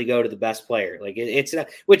actually go to the best player. Like it's not,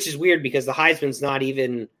 which is weird because the Heisman's not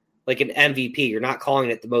even like an MVP. You're not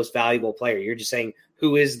calling it the most valuable player. You're just saying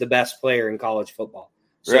who is the best player in college football.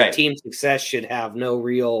 So right. Team success should have no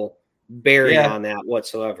real bearing on that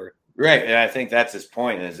whatsoever. Right. And I think that's his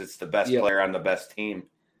point is it's the best player on the best team.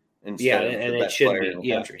 Yeah. And it should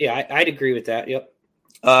be. Yeah. I'd agree with that. Yep.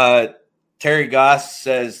 Terry Goss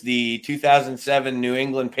says the 2007 New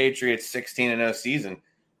England Patriots 16-0 season.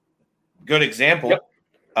 Good example.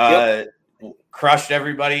 Yep. Crushed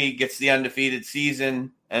everybody, gets the undefeated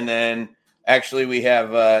season. And then actually we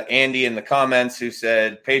have Andy in the comments who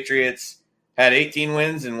said Patriots had 18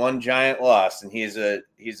 wins and one Giant loss. And he's a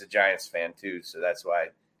Giants fan too. So that's why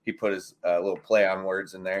he put his little play on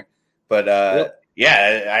words in there. But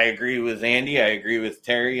yeah, I agree with Andy. I agree with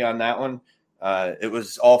Terry on that one. It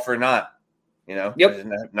was all for naught, There's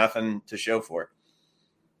nothing to show for.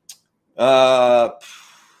 And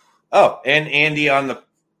Andy on the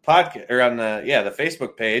podcast or on the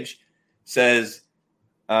Facebook page says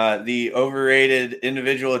the overrated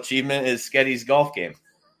individual achievement is Sketty's golf game.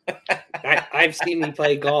 I've seen me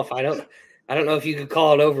play golf. I don't know if you could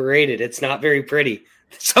call it overrated. It's not very pretty.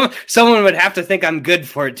 Someone would have to think I'm good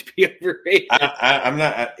for it to be overrated. I'm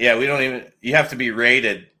not. Yeah, we don't even. You have to be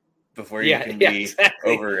rated before you can be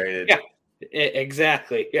overrated. Yeah,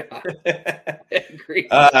 exactly. Yeah, I agree.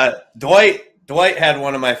 Dwight had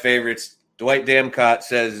one of my favorites. Dwight Damcott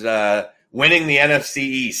says winning the NFC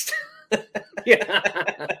East.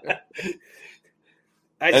 Yeah.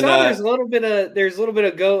 I saw there's a little bit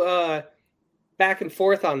of go back and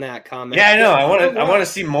forth on that comment. Yeah, I know. I want to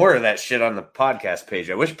see more of that shit on the podcast page.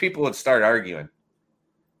 I wish people would start arguing.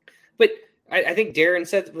 But I think Darren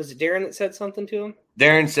said, was it Darren that said something to him?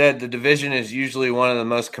 Darren said the division is usually one of the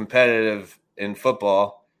most competitive in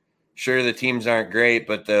football. Sure, the teams aren't great,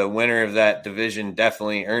 but the winner of that division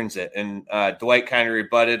definitely earns it. And Dwight kind of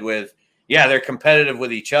rebutted with, yeah, they're competitive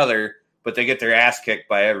with each other, but they get their ass kicked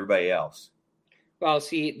by everybody else. Well,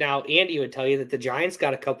 see, now Andy would tell you that the Giants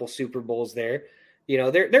got a couple Super Bowls there.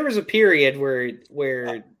 There was a period where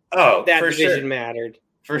that division mattered.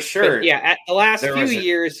 For sure. But at the last few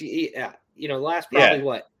years, last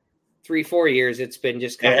probably 3-4 years, it's been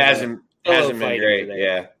just kind of hasn't been great.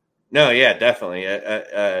 Yeah. No, yeah, definitely.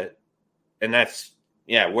 And that's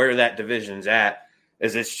where that division's at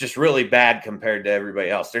is it's just really bad compared to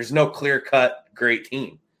everybody else. There's no clear-cut great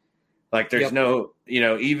team. Like there's no,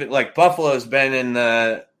 even like Buffalo's been in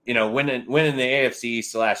the, winning the AFC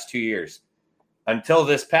East the last 2 years until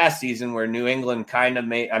this past season where New England kind of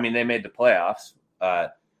they made the playoffs.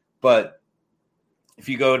 But if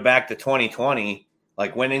you go back to 2020,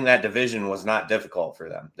 like winning that division was not difficult for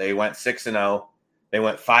them. They went 6-0 They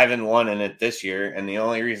went 5-1 in it this year, and the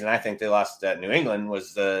only reason I think they lost at New England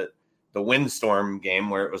was the windstorm game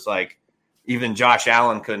where it was like even Josh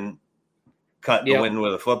Allen couldn't cut the wind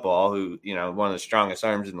with a football, who, one of the strongest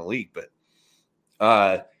arms in the league. But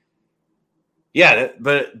but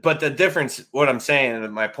the difference, what I'm saying,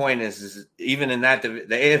 and my point is even in that, the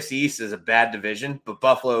AFC East is a bad division, but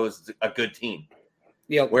Buffalo is a good team.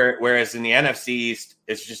 Yeah. Whereas in the NFC East,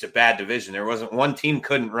 it's just a bad division. There wasn't one team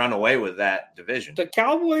couldn't run away with that division. The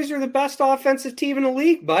Cowboys are the best offensive team in the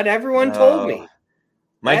league, bud. Everyone told me.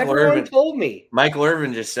 Everyone told me. Michael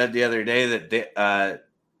Irvin just said the other day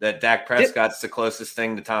that Dak Prescott's the closest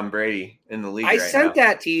thing to Tom Brady in the league. I sent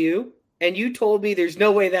that to you, and you told me there's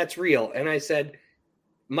no way that's real. And I said,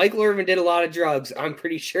 Michael Irvin did a lot of drugs. I'm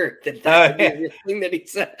pretty sure that could be a real thing that he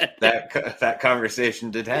said. That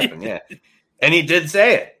conversation did happen, yeah. And he did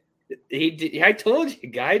say it. He did. I told you,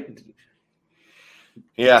 guy.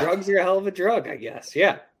 Yeah. Drugs are a hell of a drug, I guess.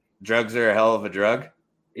 Yeah. Drugs are a hell of a drug?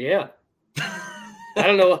 Yeah. I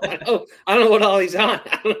don't know. I don't know what all he's on.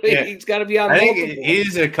 He's got to be on. I think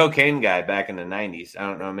he's a cocaine guy back in the 90s. I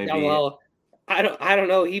don't know. Maybe. Yeah, well, I don't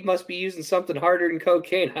know. He must be using something harder than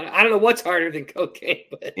cocaine. I don't know what's harder than cocaine.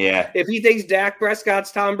 But yeah, if he thinks Dak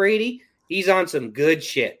Prescott's Tom Brady, he's on some good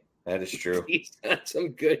shit. That is true. He's on some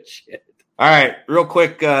good shit. All right, real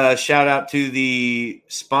quick shout out to the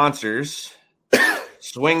sponsors.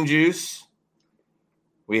 Swing Juice.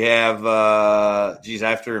 We have, I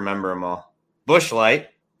have to remember them all. Busch Light.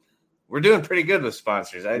 We're doing pretty good with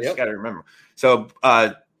sponsors. I just got to remember. So,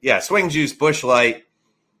 Swing Juice, Busch Light,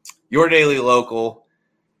 Your Daily Local,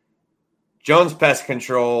 Jones Pest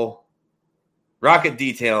Control, Rocket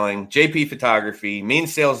Detailing, JP Photography, Mean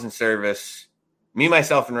Sales and Service, Me,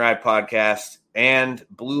 Myself, and Ride Podcast, and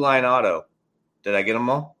Blue Line Auto. Did I get them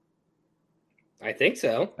all? I think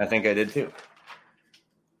so. I think I did too.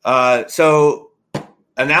 So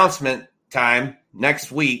announcement time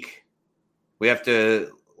next week. We have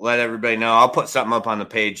to let everybody know. I'll put something up on the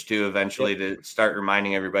page too eventually to start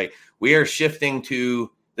reminding everybody. We are shifting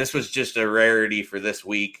to, this was just a rarity for this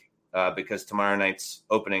week because tomorrow night's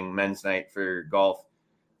opening men's night for golf.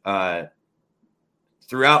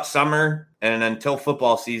 Throughout summer and until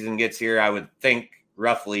football season gets here, I would think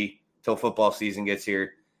roughly till football season gets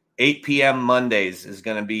here, 8 p.m. Mondays is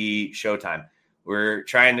going to be showtime. We're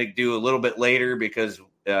trying to do a little bit later because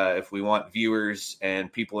if we want viewers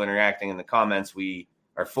and people interacting in the comments, we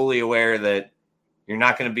are fully aware that you're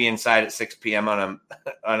not going to be inside at 6 p.m. on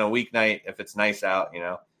a weeknight if it's nice out.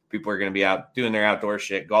 People are going to be out doing their outdoor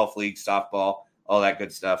shit, golf leagues, softball, all that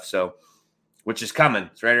good stuff. So, which is coming.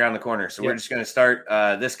 It's right around the corner. So we're just going to start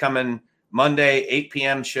this coming Monday, 8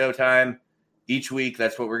 p.m. showtime. Each week,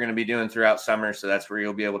 that's what we're going to be doing throughout summer. So that's where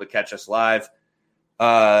you'll be able to catch us live.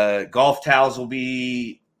 Golf towels will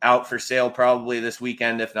be out for sale probably this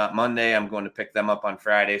weekend, if not Monday. I'm going to pick them up on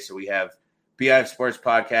Friday. So we have PIF Sports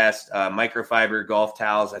Podcast, microfiber golf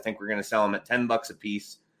towels. I think we're going to sell them at $10 a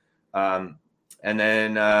piece. And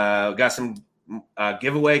then we got some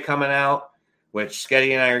giveaway coming out, which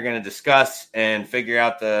Sketty and I are going to discuss and figure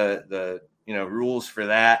out the rules for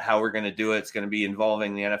that, how we're going to do it. It's going to be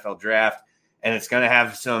involving the NFL draft. And it's going to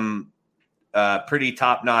have some pretty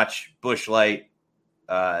top-notch Busch Light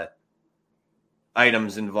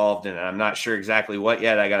items involved in it. I'm not sure exactly what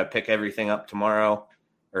yet. I got to pick everything up tomorrow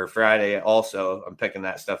or Friday also. I'm picking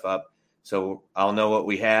that stuff up. So I'll know what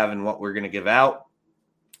we have and what we're going to give out.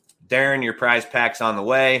 Darren, your prize pack's on the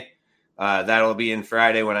way. That'll be in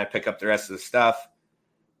Friday when I pick up the rest of the stuff.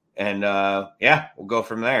 And, we'll go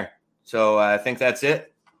from there. So I think that's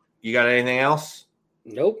it. You got anything else?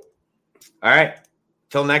 Nope. All right.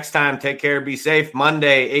 Till next time, take care. Be safe.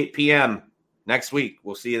 Monday, 8 p.m. next week.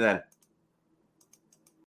 We'll see you then.